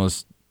I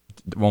almost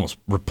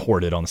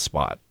reported on the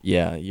spot.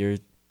 Yeah, know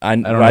if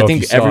I you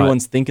think saw it.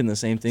 everyone's thinking the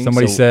same thing.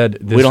 Somebody so said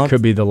we this don't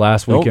could be the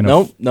last weekend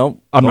of...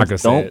 Nope. I'm not going to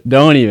say it.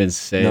 Don't even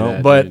say No,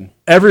 that. But dude.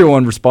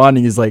 everyone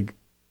responding is like,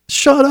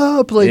 shut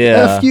up, like,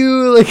 Yeah. F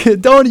you,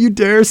 like, don't you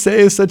dare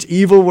say such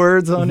evil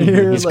words on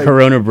here. These Like,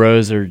 Corona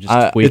bros are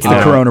just tweaking it's the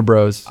out. Corona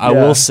bros. I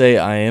Yeah. will say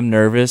I am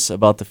nervous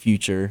about the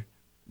future,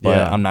 but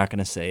Yeah. I'm not going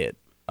to say it.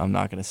 I'm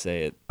not going to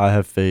say it. I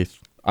have faith.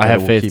 I that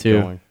have we'll faith keep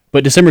too. going.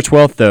 But December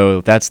 12th,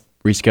 though, that's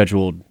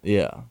rescheduled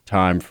Yeah.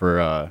 time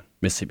for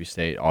Mississippi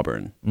State,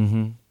 Auburn.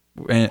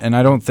 Mm-hmm. And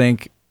I don't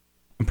think...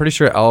 I'm pretty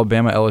sure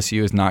Alabama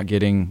LSU is not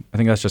getting... I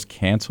think that's just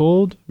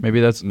canceled.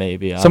 Maybe that's...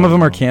 Maybe. Some of them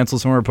know. are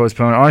canceled, some are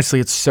postponed. Honestly,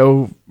 it's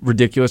so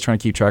ridiculous trying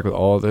to keep track with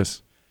all of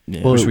this.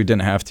 Yeah. I wish we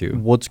didn't have to.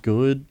 What's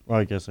good, or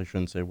I guess I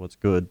shouldn't say what's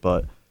good,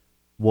 but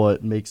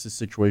what makes the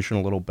situation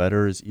a little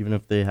better is even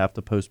if they have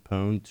to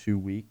postpone 2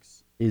 weeks,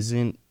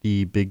 isn't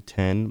the Big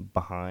Ten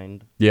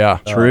behind? Yeah.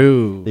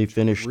 True. They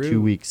finished True.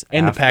 2 weeks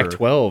And the after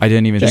Pac-12. I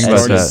didn't even the think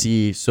about that.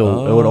 SEC,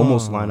 so it would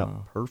almost line Oh.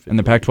 up perfect. And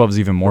the Pac-12 is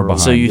even more So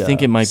behind. So you Yeah.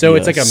 think it might So be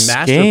it's like a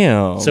master-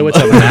 scam. So it's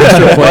a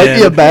master It might plan.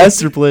 be a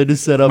master plan to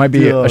set up Might be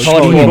the, a college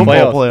scheme. football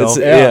Playoff. It's,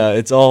 playoff. yeah.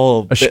 It's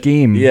all a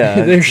scheme.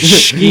 Yeah, They're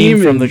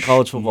scheming. from the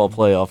college football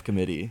playoff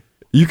committee.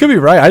 You could be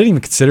right. I didn't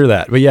even consider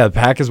that. But yeah, the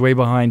Pac is way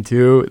behind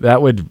too.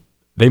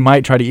 They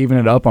might try to even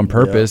it up on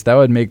purpose. That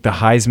would make the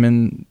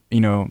Heisman,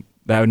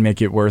 that would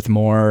make it worth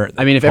more.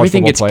 I mean, if College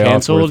everything gets football playoff's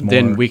canceled, worth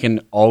then more. we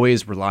can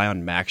always rely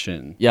on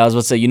Maction. Yeah, I was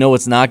about to say,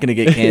 what's not going to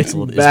get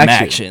canceled is Maction.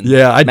 Maction.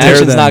 Yeah, I dare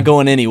Maction's them. not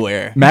going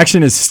anywhere.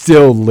 Maction is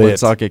still lit.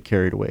 Let's not get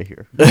carried away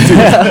here.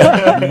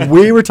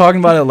 We were talking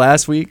about it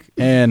last week,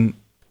 and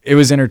it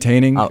was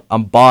entertaining.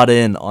 I'm bought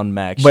in on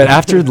Maction. But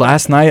after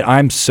last night,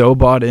 I'm so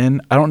bought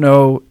in. I don't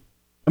know.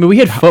 I mean, we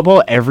had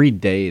football every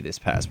day this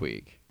past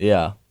week.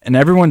 Yeah. And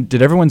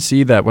did everyone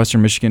see that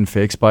Western Michigan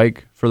fake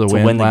spike for the To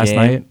win win the last game.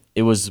 night?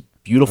 It was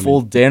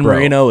beautiful. Dan bro.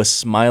 Marino is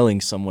smiling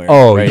somewhere.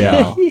 Oh right yeah,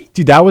 now.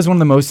 dude, that was one of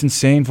the most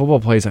insane football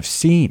plays I've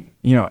seen.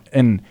 You know,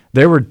 and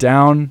they were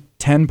down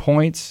 10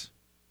 points,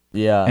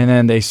 Yeah. and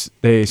then they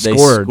They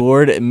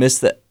scored, and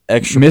missed the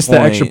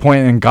extra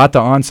point, and got the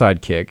onside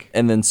kick.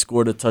 and then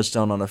scored a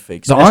touchdown on a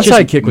fake. The spike. That's onside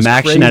just kick was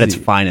action at its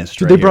crazy. finest.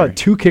 Dude, right they brought here.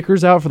 2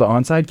 kickers out for the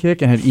onside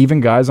kick and had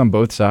even guys on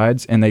both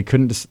sides, and they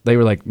couldn't. They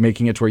were like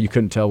making it to where you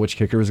couldn't tell which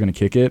kicker was going to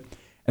kick it,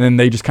 and then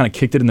they just kind of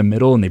kicked it in the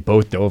middle, and they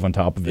both dove on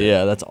top of it.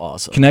 Yeah, that's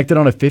awesome. Connected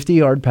on a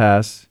 50-yard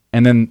pass,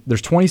 and then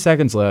there's 20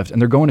 seconds left, and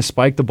they're going to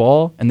spike the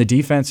ball, and the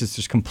defense is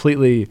just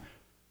completely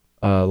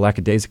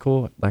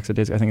lackadaisical. I think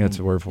that's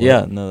the word for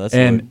Yeah, it. no, that's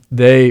And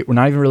they were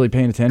not even really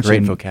paying attention.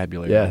 Great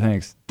vocabulary. Yeah,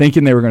 thanks.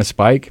 Thinking they were going to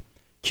spike.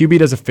 QB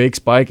does a fake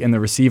spike, and the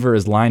receiver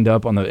is lined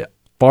up on the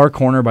far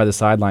corner by the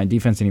sideline.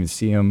 Defense didn't even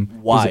see him. It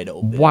was Wide a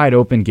open. Wide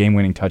open,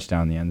 game-winning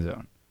touchdown in the end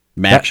zone.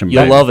 Maction. You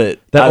baby. love it.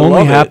 That I only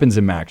love it. happens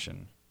in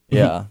Maction.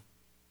 Yeah.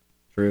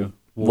 True.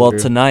 Well,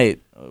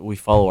 tonight we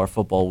follow our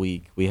football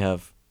week. We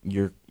have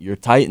your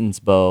Titans,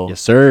 Bo.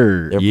 Yes,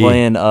 sir. They're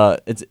playing.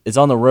 It's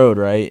on the road,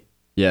 right?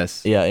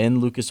 Yes. Yeah, in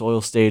Lucas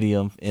Oil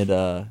Stadium, and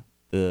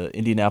the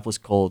Indianapolis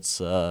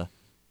Colts. I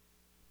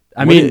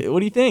what mean, do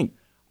you think?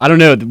 I don't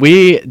know.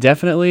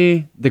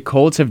 The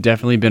Colts have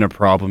definitely been a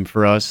problem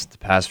for us the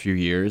past few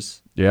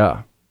years.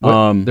 Yeah.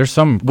 There's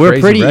some. We're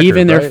crazy pretty record,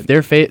 even. right?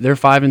 They're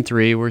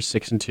 5-3. We're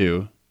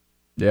 6-2.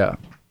 Yeah.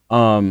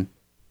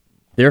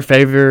 They're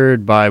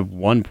favored by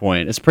 1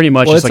 point. It's pretty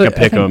much just like a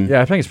pick 'em.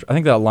 Yeah, I think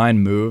that line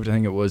moved. I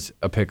think it was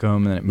a pick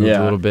 'em, and it moved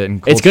a little bit. In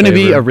It's Colts' going to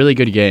be favor. a really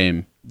good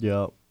game.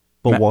 Yeah.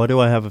 But why do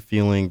I have a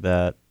feeling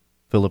that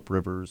Phillip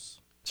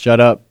Rivers Shut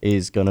up.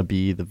 is going to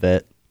be the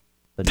vet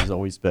that he's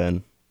always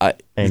been I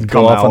and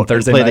Go come off on out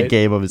Thursday and play the night?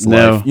 game of his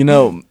No. life? you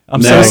know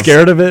I'm No. so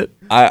scared of it.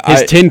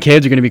 His 10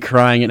 kids are going to be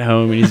crying at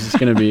home, and he's just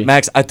going to be.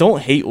 Max, I don't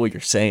hate what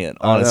you're saying.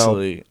 I know.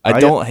 Honestly, I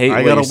don't hate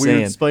I what got you're a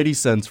weird saying. spidey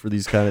sense for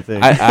these kind of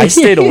things. I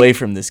stayed away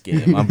from this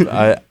game.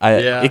 Yeah.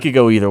 It could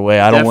go either way.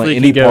 I don't want Definitely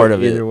any can go part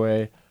of it. either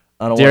way.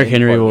 I don't Derrick want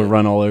any Henry part of will it.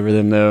 run all over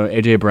them, though.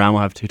 A.J. Brown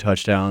will have 2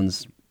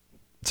 touchdowns.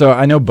 So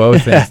I know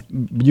both.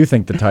 You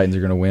think the Titans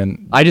are going to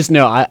win? I just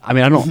know. I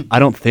mean, I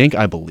don't think.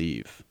 I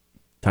believe.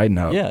 Tighten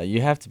up. Yeah,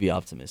 you have to be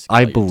optimistic.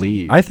 I about your team.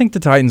 believe. I think the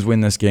Titans win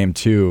this game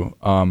too.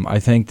 I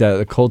think that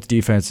the Colts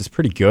defense is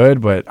pretty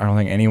good, but I don't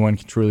think anyone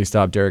can truly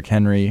stop Derrick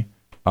Henry.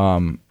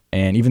 And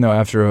even though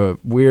after a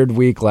weird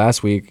week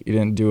last week, he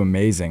didn't do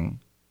amazing,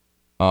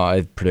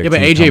 I predict. Yeah,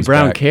 but he A.J. comes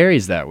Brown back.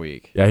 carries that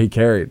week. Yeah, he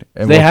carried.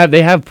 And They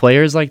we'll- have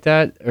players like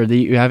that, or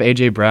you have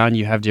A.J. Brown,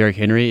 you have Derrick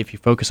Henry. If you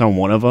focus on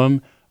one of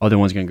them, other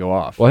one's going to go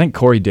off. Well, I think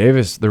Corey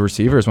Davis, the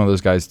receiver, is one of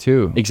those guys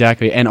too.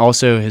 Exactly. And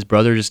also, his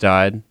brother just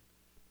died.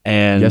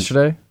 And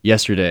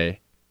Yesterday.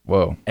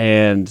 Whoa.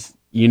 And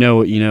you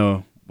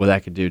know what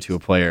that could do to a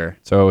player.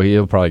 So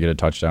he'll probably get a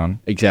touchdown.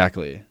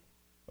 Exactly.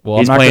 Well,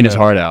 He's I'm not playing gonna- his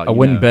heart out. I you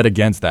wouldn't know. bet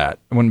against that.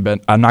 I'm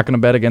not going to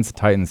bet against the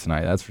Titans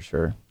tonight. That's for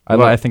sure.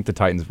 Well- I think the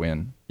Titans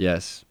win.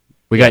 Yes.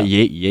 We got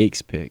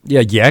Yates pick.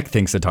 Yeah, Yak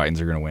thinks the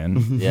Titans are going to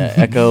win. Yeah,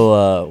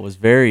 Echo was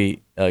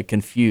very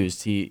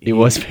confused. He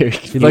was very.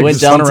 He like went to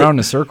spun down to- around in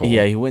a circle.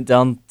 Yeah, he went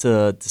down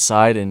to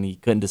decide and he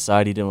couldn't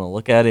decide. He didn't want to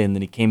look at it, and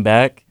then he came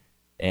back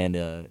and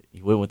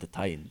he went with the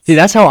Titans. See,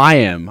 that's how I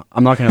am.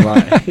 I'm not gonna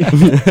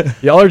lie.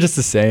 Y'all are just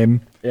the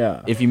same.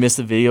 Yeah. If you missed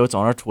the video, it's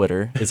on our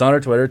Twitter. It's on our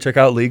Twitter. Check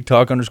out League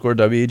Talk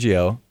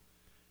 _WEGL.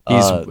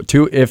 He's Uh,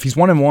 if he's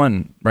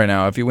 1-1 right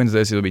now. If he wins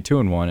this, he'll be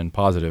 2-1 and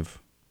positive.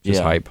 Just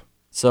Yeah. hype.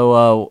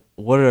 So,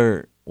 what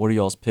are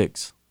y'all's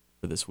picks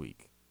for this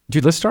week?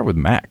 Dude, let's start with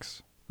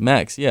Max.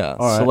 Max, yeah,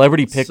 All right.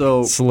 celebrity pick.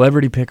 So,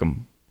 Celebrity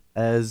pick'em.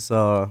 as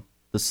the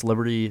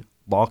celebrity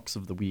locks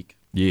of the week.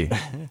 Yeah.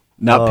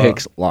 Not Uh,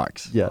 picks,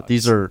 locks. Yeah,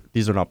 these are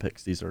not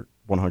picks. These are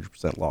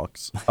 100%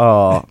 locks.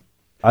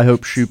 I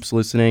hope Shoop's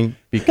listening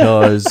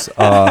because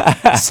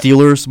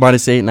Steelers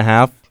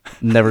 -8.5.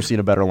 Never seen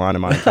a better line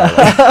in my entire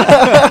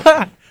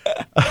life.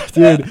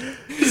 Dude,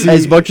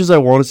 as much as I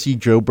want to see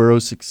Joe Burrow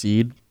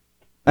succeed,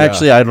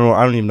 actually, I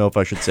don't even know if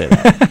I should say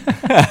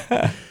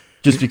that.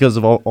 Just because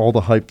of all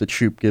the hype that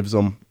Shoop gives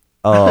them.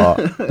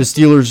 The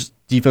Steelers'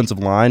 defensive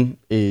line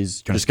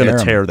is just going to scare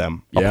 'em. tear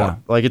them Yeah. apart.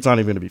 Like, it's not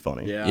even going to be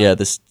funny. Yeah,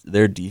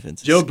 their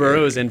defense. Is Joe scary.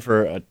 Burrow is in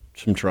for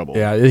some trouble.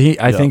 Yeah,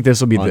 I think this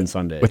will be On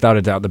Sunday. without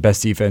a doubt the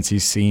best defense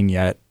he's seen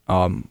yet.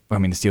 I mean,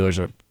 the Steelers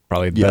are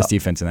probably the Yeah. best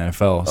defense in the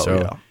NFL. Oh,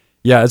 So,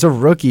 yeah. as a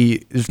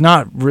rookie, there's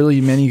not really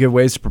many good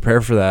ways to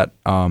prepare for that.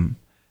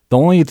 The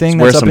only thing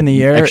Wear that's up some in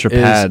the air extra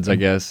is pads, I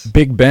guess.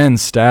 Big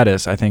Ben's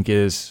status. I think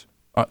is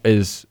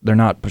they're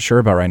not sure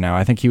about right now.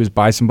 I think he was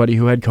by somebody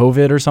who had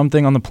COVID or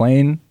something on the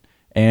plane,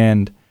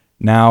 and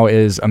now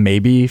is a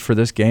maybe for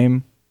this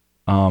game.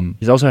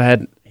 He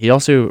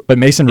also But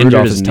Mason injured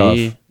Rudolph his is tough.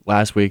 knee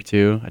last week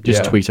too. I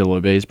just Yeah. tweaked it a little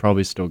bit. He's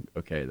probably still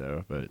okay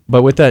though. But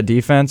But with that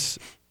defense,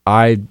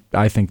 I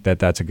think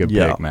that's a good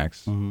Yeah. pick,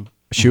 Max. Mhm.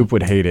 Shoop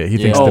would hate it. He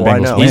thinks Yeah. the Oh, I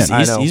Bengals know. win.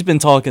 I know. He's been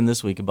talking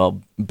this week about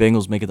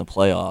Bengals making the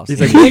playoffs. He's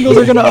like, Bengals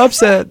are gonna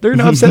upset. They're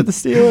gonna upset the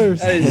Steelers.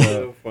 That is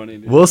so funny,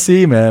 dude. We'll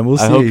see, man. We'll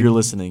see. I hope you're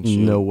listening. Shoot.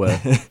 No way.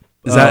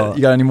 Is that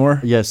you got any more?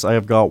 Yes, I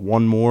have got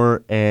one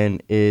more,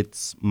 and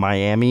it's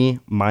Miami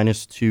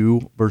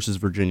 -2 versus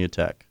Virginia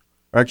Tech.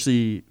 Or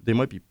actually, they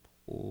might be.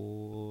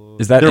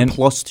 Is that they're in-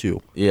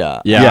 +2?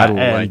 Yeah. Yeah, I and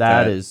like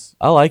that that. is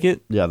I like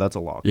it. that's a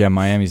lock. Yeah,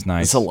 Miami's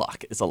nice. It's a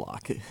lock. It's a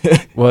lock.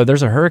 Well,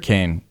 there's a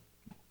hurricane.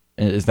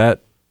 Is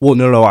that? Well,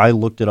 no, I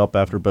looked it up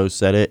after Bo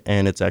said it,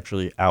 and it's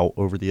actually out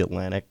over the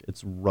Atlantic.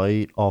 It's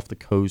right off the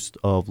coast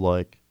of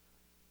like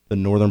the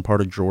northern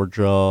part of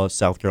Georgia,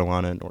 South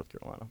Carolina, and North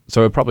Carolina.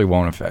 So it probably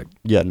won't affect.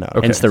 Yeah, no.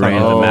 Okay. Hence the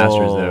reign of the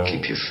Masters, though.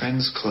 Keep your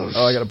friends close.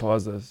 Oh, I gotta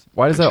pause this.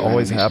 Why does that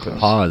always happen?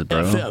 Pause, bro.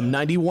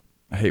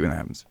 I hate when that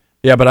happens.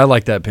 Yeah, but I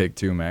like that pick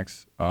too,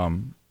 Max.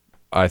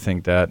 I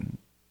think that,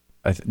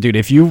 dude,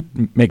 if you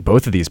make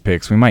both of these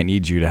picks, we might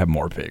need you to have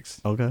more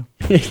picks. Okay.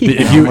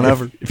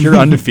 If you're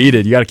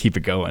undefeated, you got to keep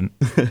it going.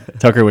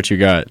 Tucker, what you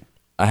got?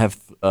 I have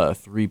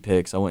 3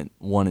 picks. I went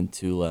 1 and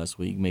 2 last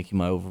week, making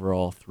my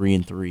overall 3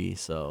 and 3.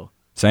 So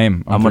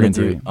Same. I'm three gonna and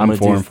do. three. I'm I'm gonna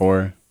 4 do and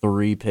 4.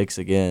 3 picks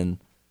again.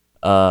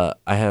 I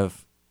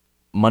have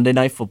Monday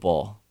Night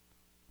Football.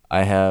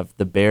 I have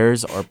the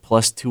Bears are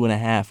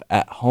 +2.5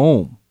 at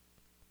home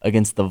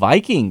against the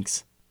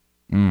Vikings.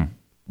 Mm.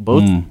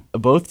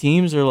 Both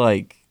teams are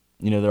like,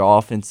 their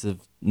offense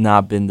have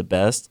not been the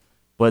best,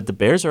 but the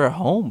Bears are at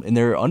home and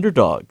they're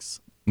underdogs.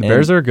 The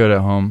Bears are good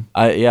at home.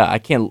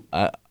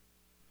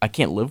 I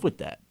can't live with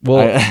that.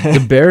 Well, the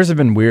Bears have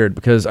been weird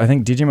because I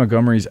think DJ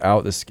Montgomery's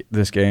out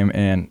this game,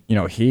 and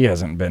he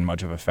hasn't been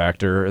much of a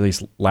factor. At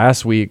least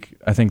last week,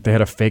 I think they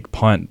had a fake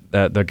punt.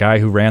 That the guy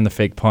who ran the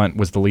fake punt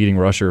was the leading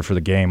rusher for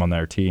the game on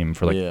their team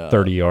for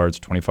 30 yards,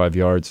 25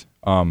 yards.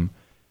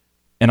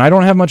 And I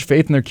don't have much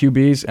faith in their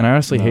QBs, and I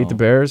honestly hate the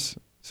Bears.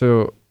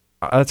 So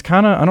that's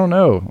kind of I don't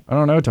know,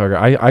 Tucker.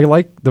 I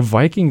like the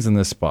Vikings in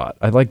this spot.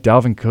 I like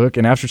Dalvin Cook,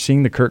 and after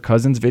seeing the Kirk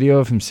Cousins video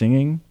of him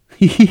singing.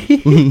 Have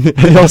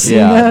y'all seen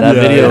that? That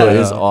video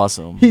is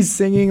awesome. He's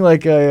singing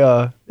like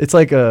it's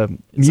like a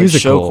musical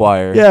show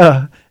choir.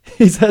 Yeah,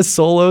 he has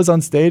solos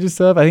on stage and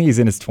stuff. I think he's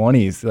in his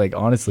 20s. Like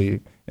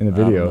honestly, in the I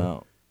don't video,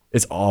 know.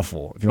 it's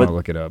awful. If you want to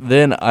look it up.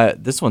 Then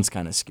this one's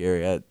kind of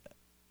scary.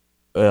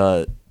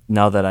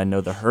 Now that I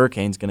know the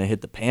hurricane's gonna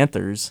hit the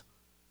Panthers.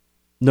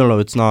 No,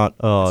 it's not.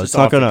 It's It's just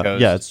not off the gonna.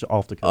 coast. Yeah, it's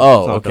off the coast. Oh,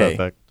 It's not gonna okay.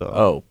 affect,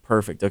 Oh,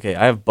 perfect. Okay,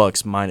 I have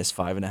Bucks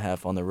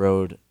 -5.5 on the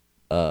road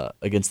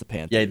against the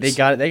Panthers. Yeah,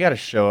 they got to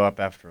show up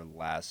after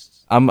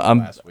last. I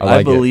last week.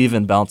 like it. believe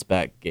in bounce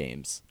back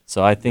games,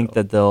 so I think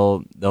that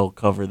they'll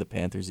cover the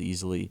Panthers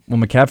easily. Well,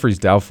 McCaffrey's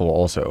doubtful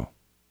also.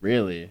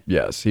 Really?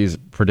 Yes, he's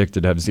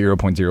predicted to have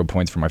 0.0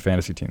 points for my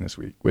fantasy team this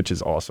week, which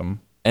is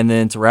awesome. And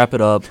then to wrap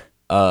it up,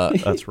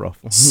 That's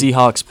rough.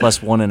 Seahawks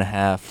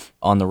 +1.5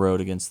 on the road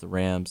against the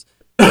Rams.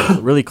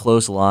 Really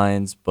close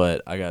lines,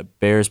 but I got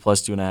Bears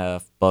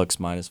 +2.5, Bucks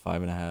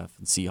 -5.5,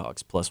 and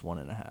Seahawks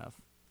 +1.5.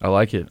 I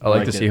like it. I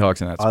like the it.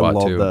 Seahawks in that I spot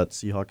love too. that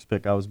Seahawks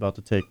pick. I was about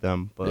to take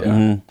them, but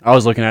Yeah. I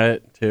was looking at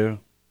it too,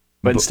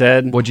 but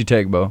instead, What'd you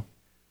take, Bo?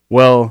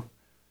 well,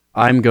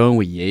 I'm going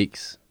with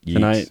Yakes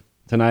Yeeks.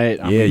 tonight.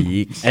 Yeah,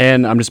 yeeks.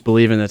 And I'm just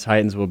believing the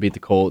Titans will beat the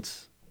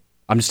Colts.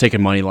 I'm just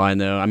taking money line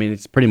though. I mean,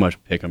 it's pretty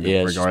much pick 'em Yeah,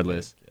 it's just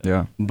regardless.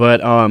 Yeah.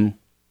 But I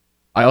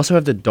also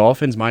have the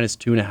Dolphins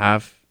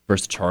 -2.5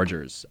 versus the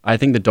Chargers. I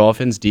think the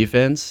Dolphins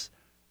defense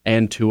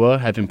and Tua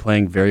have been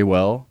playing very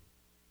well.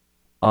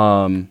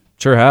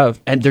 Sure have.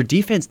 And their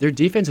defense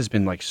has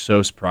been like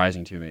so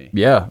surprising to me.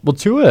 Yeah. Well,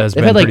 Tua has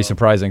They've been had, like- pretty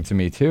surprising to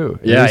me too.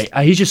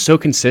 Yeah, he's just so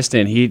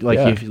consistent. He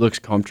looks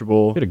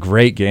comfortable. He had a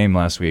great game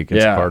last week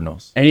against Yeah. the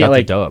Cardinals. And he Got the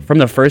like dub. from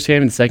the first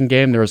game and the second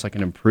game, there was like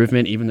an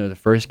improvement. Even though the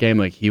first game,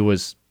 like he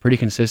was pretty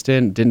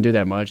consistent, didn't do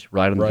that much,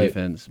 relied on the Right.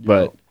 defense.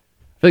 But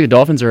I feel like the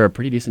Dolphins are a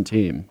pretty decent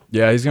team.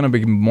 Yeah, he's gonna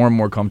be more and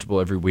more comfortable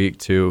every week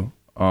too.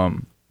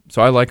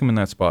 So I like him in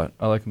that spot.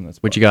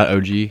 What you got,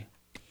 OG?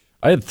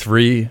 I had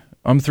 3.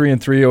 I'm 3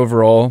 and 3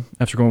 overall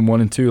after going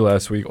 1 and 2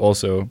 last week.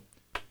 Also,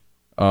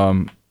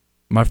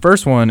 my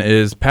first one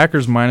is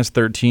Packers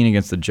 -13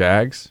 against the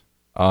Jags.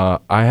 I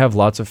have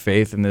lots of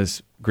faith in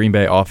this Green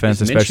Bay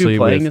offense, Is Minshew especially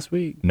playing with this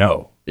week?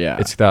 no. Yeah.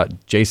 It's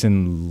got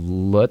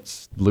Jason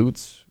Lutz. I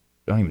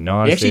don't even know.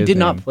 How He to say actually his did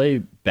not name. play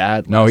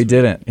bad. No, last he week.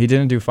 didn't. He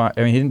didn't do fine.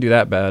 I mean, he didn't do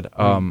that bad.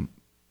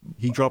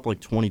 he dropped like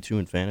 22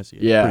 in fantasy.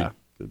 It's a Yeah. pretty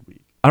good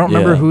week. I don't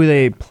remember Yeah. who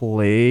they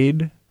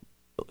played.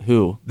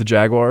 Who? The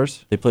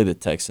Jaguars. They played the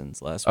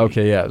Texans last week.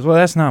 Okay, yeah. Well,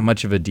 that's not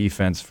much of a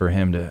defense for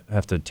him to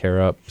have to tear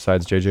up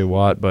besides J.J.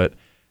 Watt, but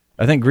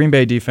I think Green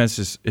Bay defense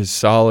is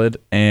solid,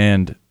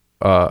 and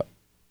I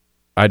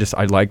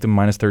like them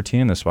 -13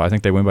 in this spot. I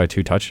think they win by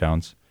 2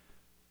 touchdowns,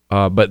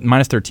 but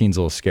 -13 is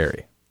a little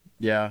scary.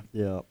 Yeah,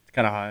 Yeah. it's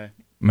kind of high.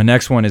 My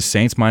next one is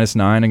Saints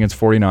 -9 against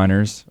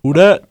 49ers. Who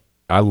that?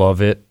 I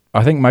love it.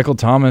 I think Michael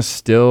Thomas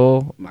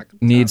still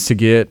needs to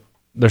get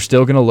 – they're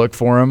still going to look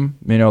for him.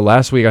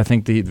 Last week I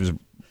think he was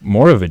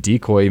more of a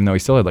decoy, even though he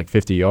still had like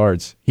 50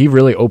 yards. He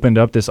really opened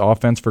up this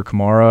offense for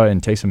Kamara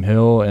and Taysom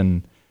Hill,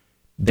 and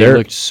They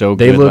looked so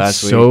They good looked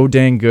last so week.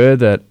 dang good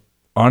that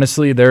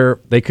honestly,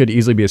 they could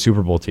easily be a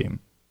Super Bowl team.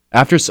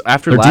 After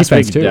Their last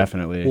defense, week, too.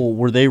 definitely. Well,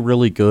 were they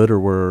really good or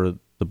were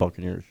the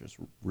Buccaneers just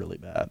really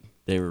bad?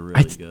 They were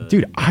really good.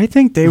 Dude, I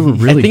think they were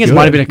really I think good. it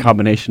might have been a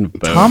combination of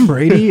both. Tom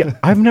Brady.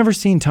 I've never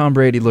seen Tom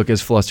Brady look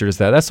as flustered as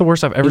that. That's the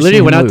worst I've ever He seen. literally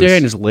him went out lose. there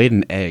and just laid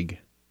an egg.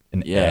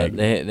 An Yeah, egg.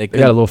 they They got a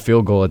couldn't- little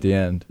field goal at the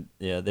end.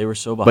 Yeah, they were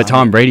so behind. But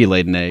Tom Brady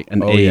laid an egg.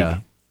 Oh yeah.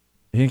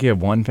 You think he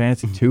had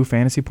two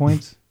fantasy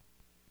points?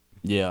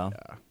 Yeah,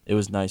 it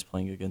was nice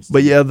playing against. But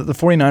them. yeah, the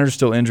 49ers are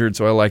still injured,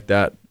 so I like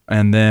that.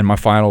 And then my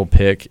final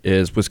pick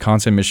is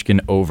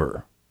Wisconsin-Michigan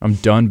over. I'm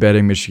done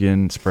betting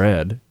Michigan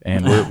spread,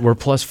 and we're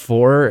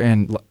 +4.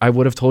 And I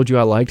would have told you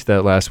I liked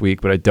that last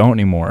week, but I don't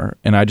anymore.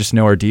 And I just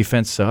know our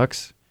defense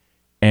sucks,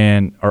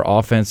 and our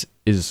offense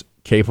is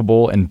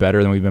capable and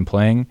better than we've been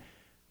playing.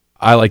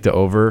 I like the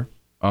over.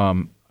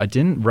 I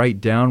didn't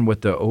write down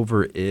what the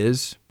over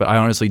is, but I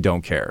honestly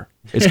don't care.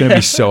 It's going to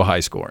be so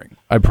high scoring.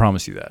 I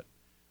promise you that.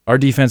 Our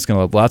defense is going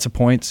to have lots of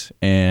points,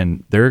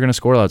 and they're going to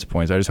score lots of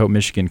points. I just hope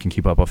Michigan can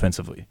keep up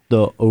offensively.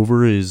 The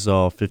over is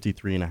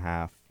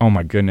 53.5. Oh,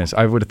 my goodness.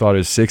 I would have thought it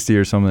was 60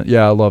 or something.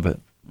 Yeah, I love it.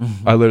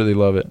 I literally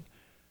love it.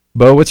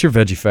 Bo, what's your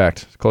veggie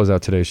fact to close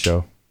out today's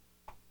show?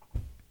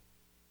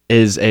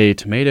 Is a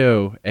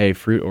tomato a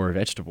fruit or a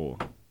vegetable?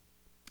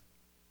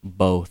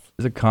 both.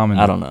 Is it common?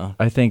 I don't know.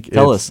 I think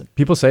Tell it's- us.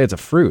 People say it's a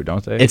fruit,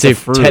 don't they? It's a a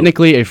fruit.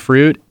 technically a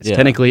fruit. It's Yeah.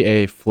 technically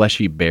a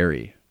fleshy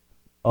berry.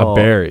 A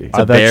berry. It's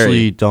a I've berry.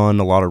 actually done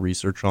a lot of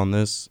research on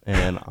this,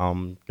 and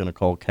I'm gonna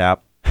call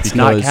cap. It's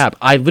not because cap.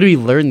 I literally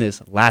learned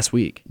this last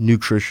week.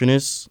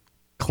 Nutritionists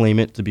claim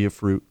it to be a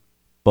fruit,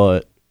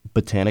 but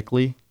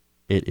botanically,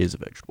 it is a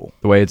vegetable.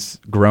 the way it's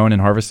grown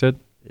and harvested.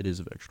 It is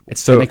a vegetable. It's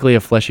So- technically a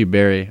fleshy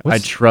berry. I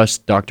What's-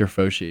 trust Dr.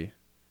 Foshi.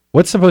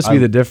 What's supposed to be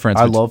I- the difference?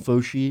 I bet- love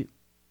Foshi,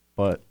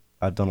 but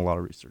I've done a lot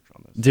of research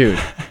on this. Dude,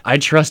 I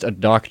trust a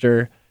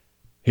doctor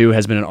who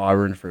has been in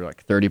Auburn for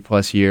like 30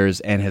 plus years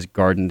and has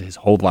gardened his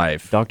whole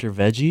life. Dr.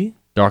 Veggie?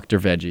 Dr.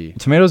 Veggie.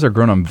 Tomatoes are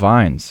grown on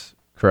vines,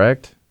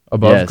 correct?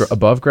 Yes.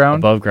 Above ground.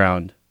 Above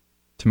ground.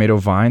 Tomato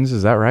vines,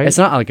 is that right? It's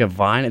not like a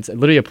vine. It's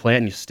literally a plant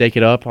and you stake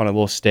it up on a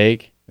little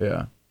stake.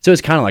 Yeah. So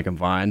it's kind of like a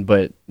vine,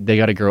 but they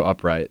got to grow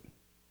upright.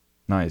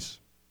 Nice.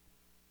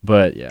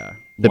 But yeah,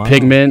 the Wow.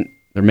 pigment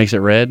that makes it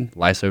red,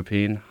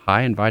 lycopene,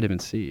 high in vitamin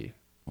C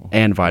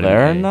and vitamin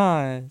Very A.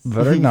 nice.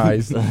 Very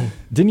nice.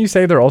 Didn't you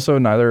say they're also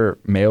neither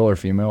male or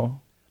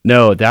female?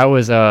 No, that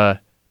was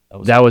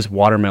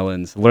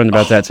watermelons. Learned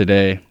about that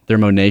today. They're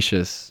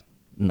monaceous.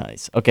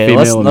 Nice. Okay, Female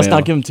let's and not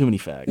male. give him too many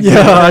facts.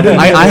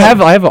 I have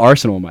an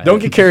arsenal in my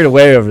Don't head. get carried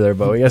away over there,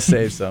 Bo. We gotta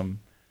save some.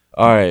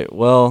 All right.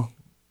 Well,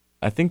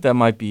 I think that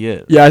might be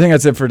it. Yeah, I think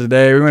that's it for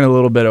today. We went a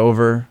little bit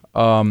over.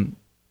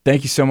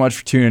 Thank you so much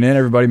for tuning in,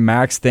 everybody.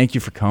 Max, thank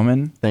you for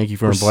coming. Thank you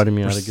for We're s- inviting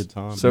me. I we're had a good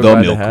time. So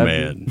glad to have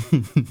you.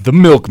 The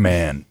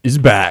Milkman is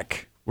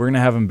back. We're gonna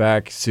have him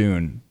back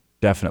soon,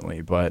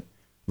 definitely. But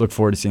look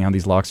forward to seeing how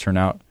these locks turn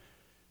out.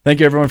 Thank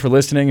you, everyone, for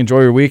listening.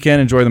 Enjoy your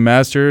weekend. Enjoy the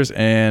Masters,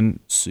 and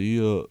See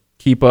ya.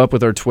 keep up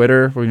with our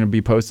Twitter. We're going to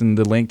be posting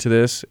the link to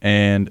this,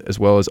 and as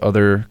well as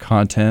other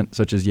content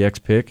such as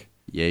Yex Pick.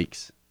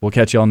 Yikes. We'll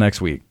catch y'all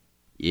next week.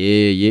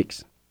 Yeah,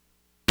 yikes.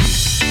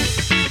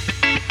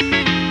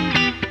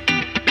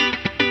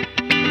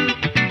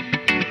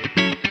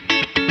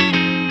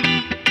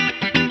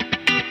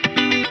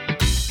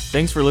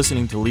 Thanks for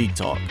listening to League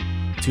Talk.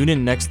 Tune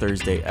in next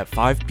Thursday at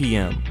 5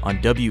 p.m. on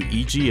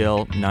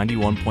WEGL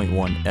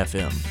 91.1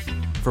 FM.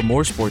 For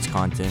more sports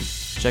content,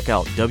 check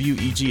out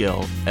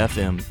weglfm.com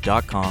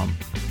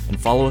and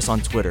follow us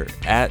on Twitter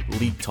at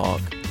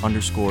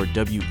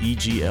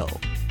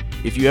LeagueTalk_WEGL.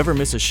 If you ever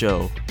miss a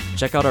show,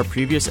 check out our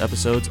previous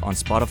episodes on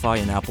Spotify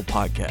and Apple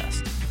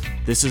Podcasts.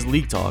 This is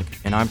League Talk,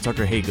 and I'm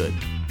Tucker Haygood,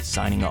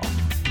 signing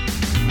off.